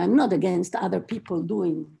 I mean, I'm not against other people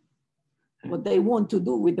doing what they want to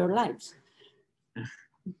do with their lives.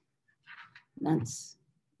 That's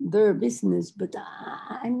their business, but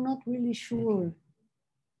I'm not really sure.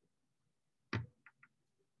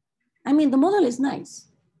 I mean, the model is nice,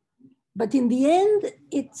 but in the end,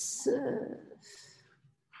 it's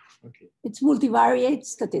multivariate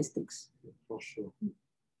statistics. For sure.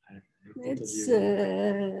 It's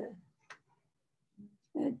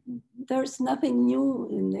there's nothing new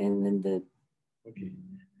in the. Okay.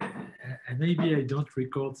 And maybe I don't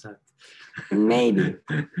record that. Maybe.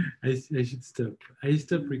 I should stop. I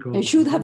stop recording. I should have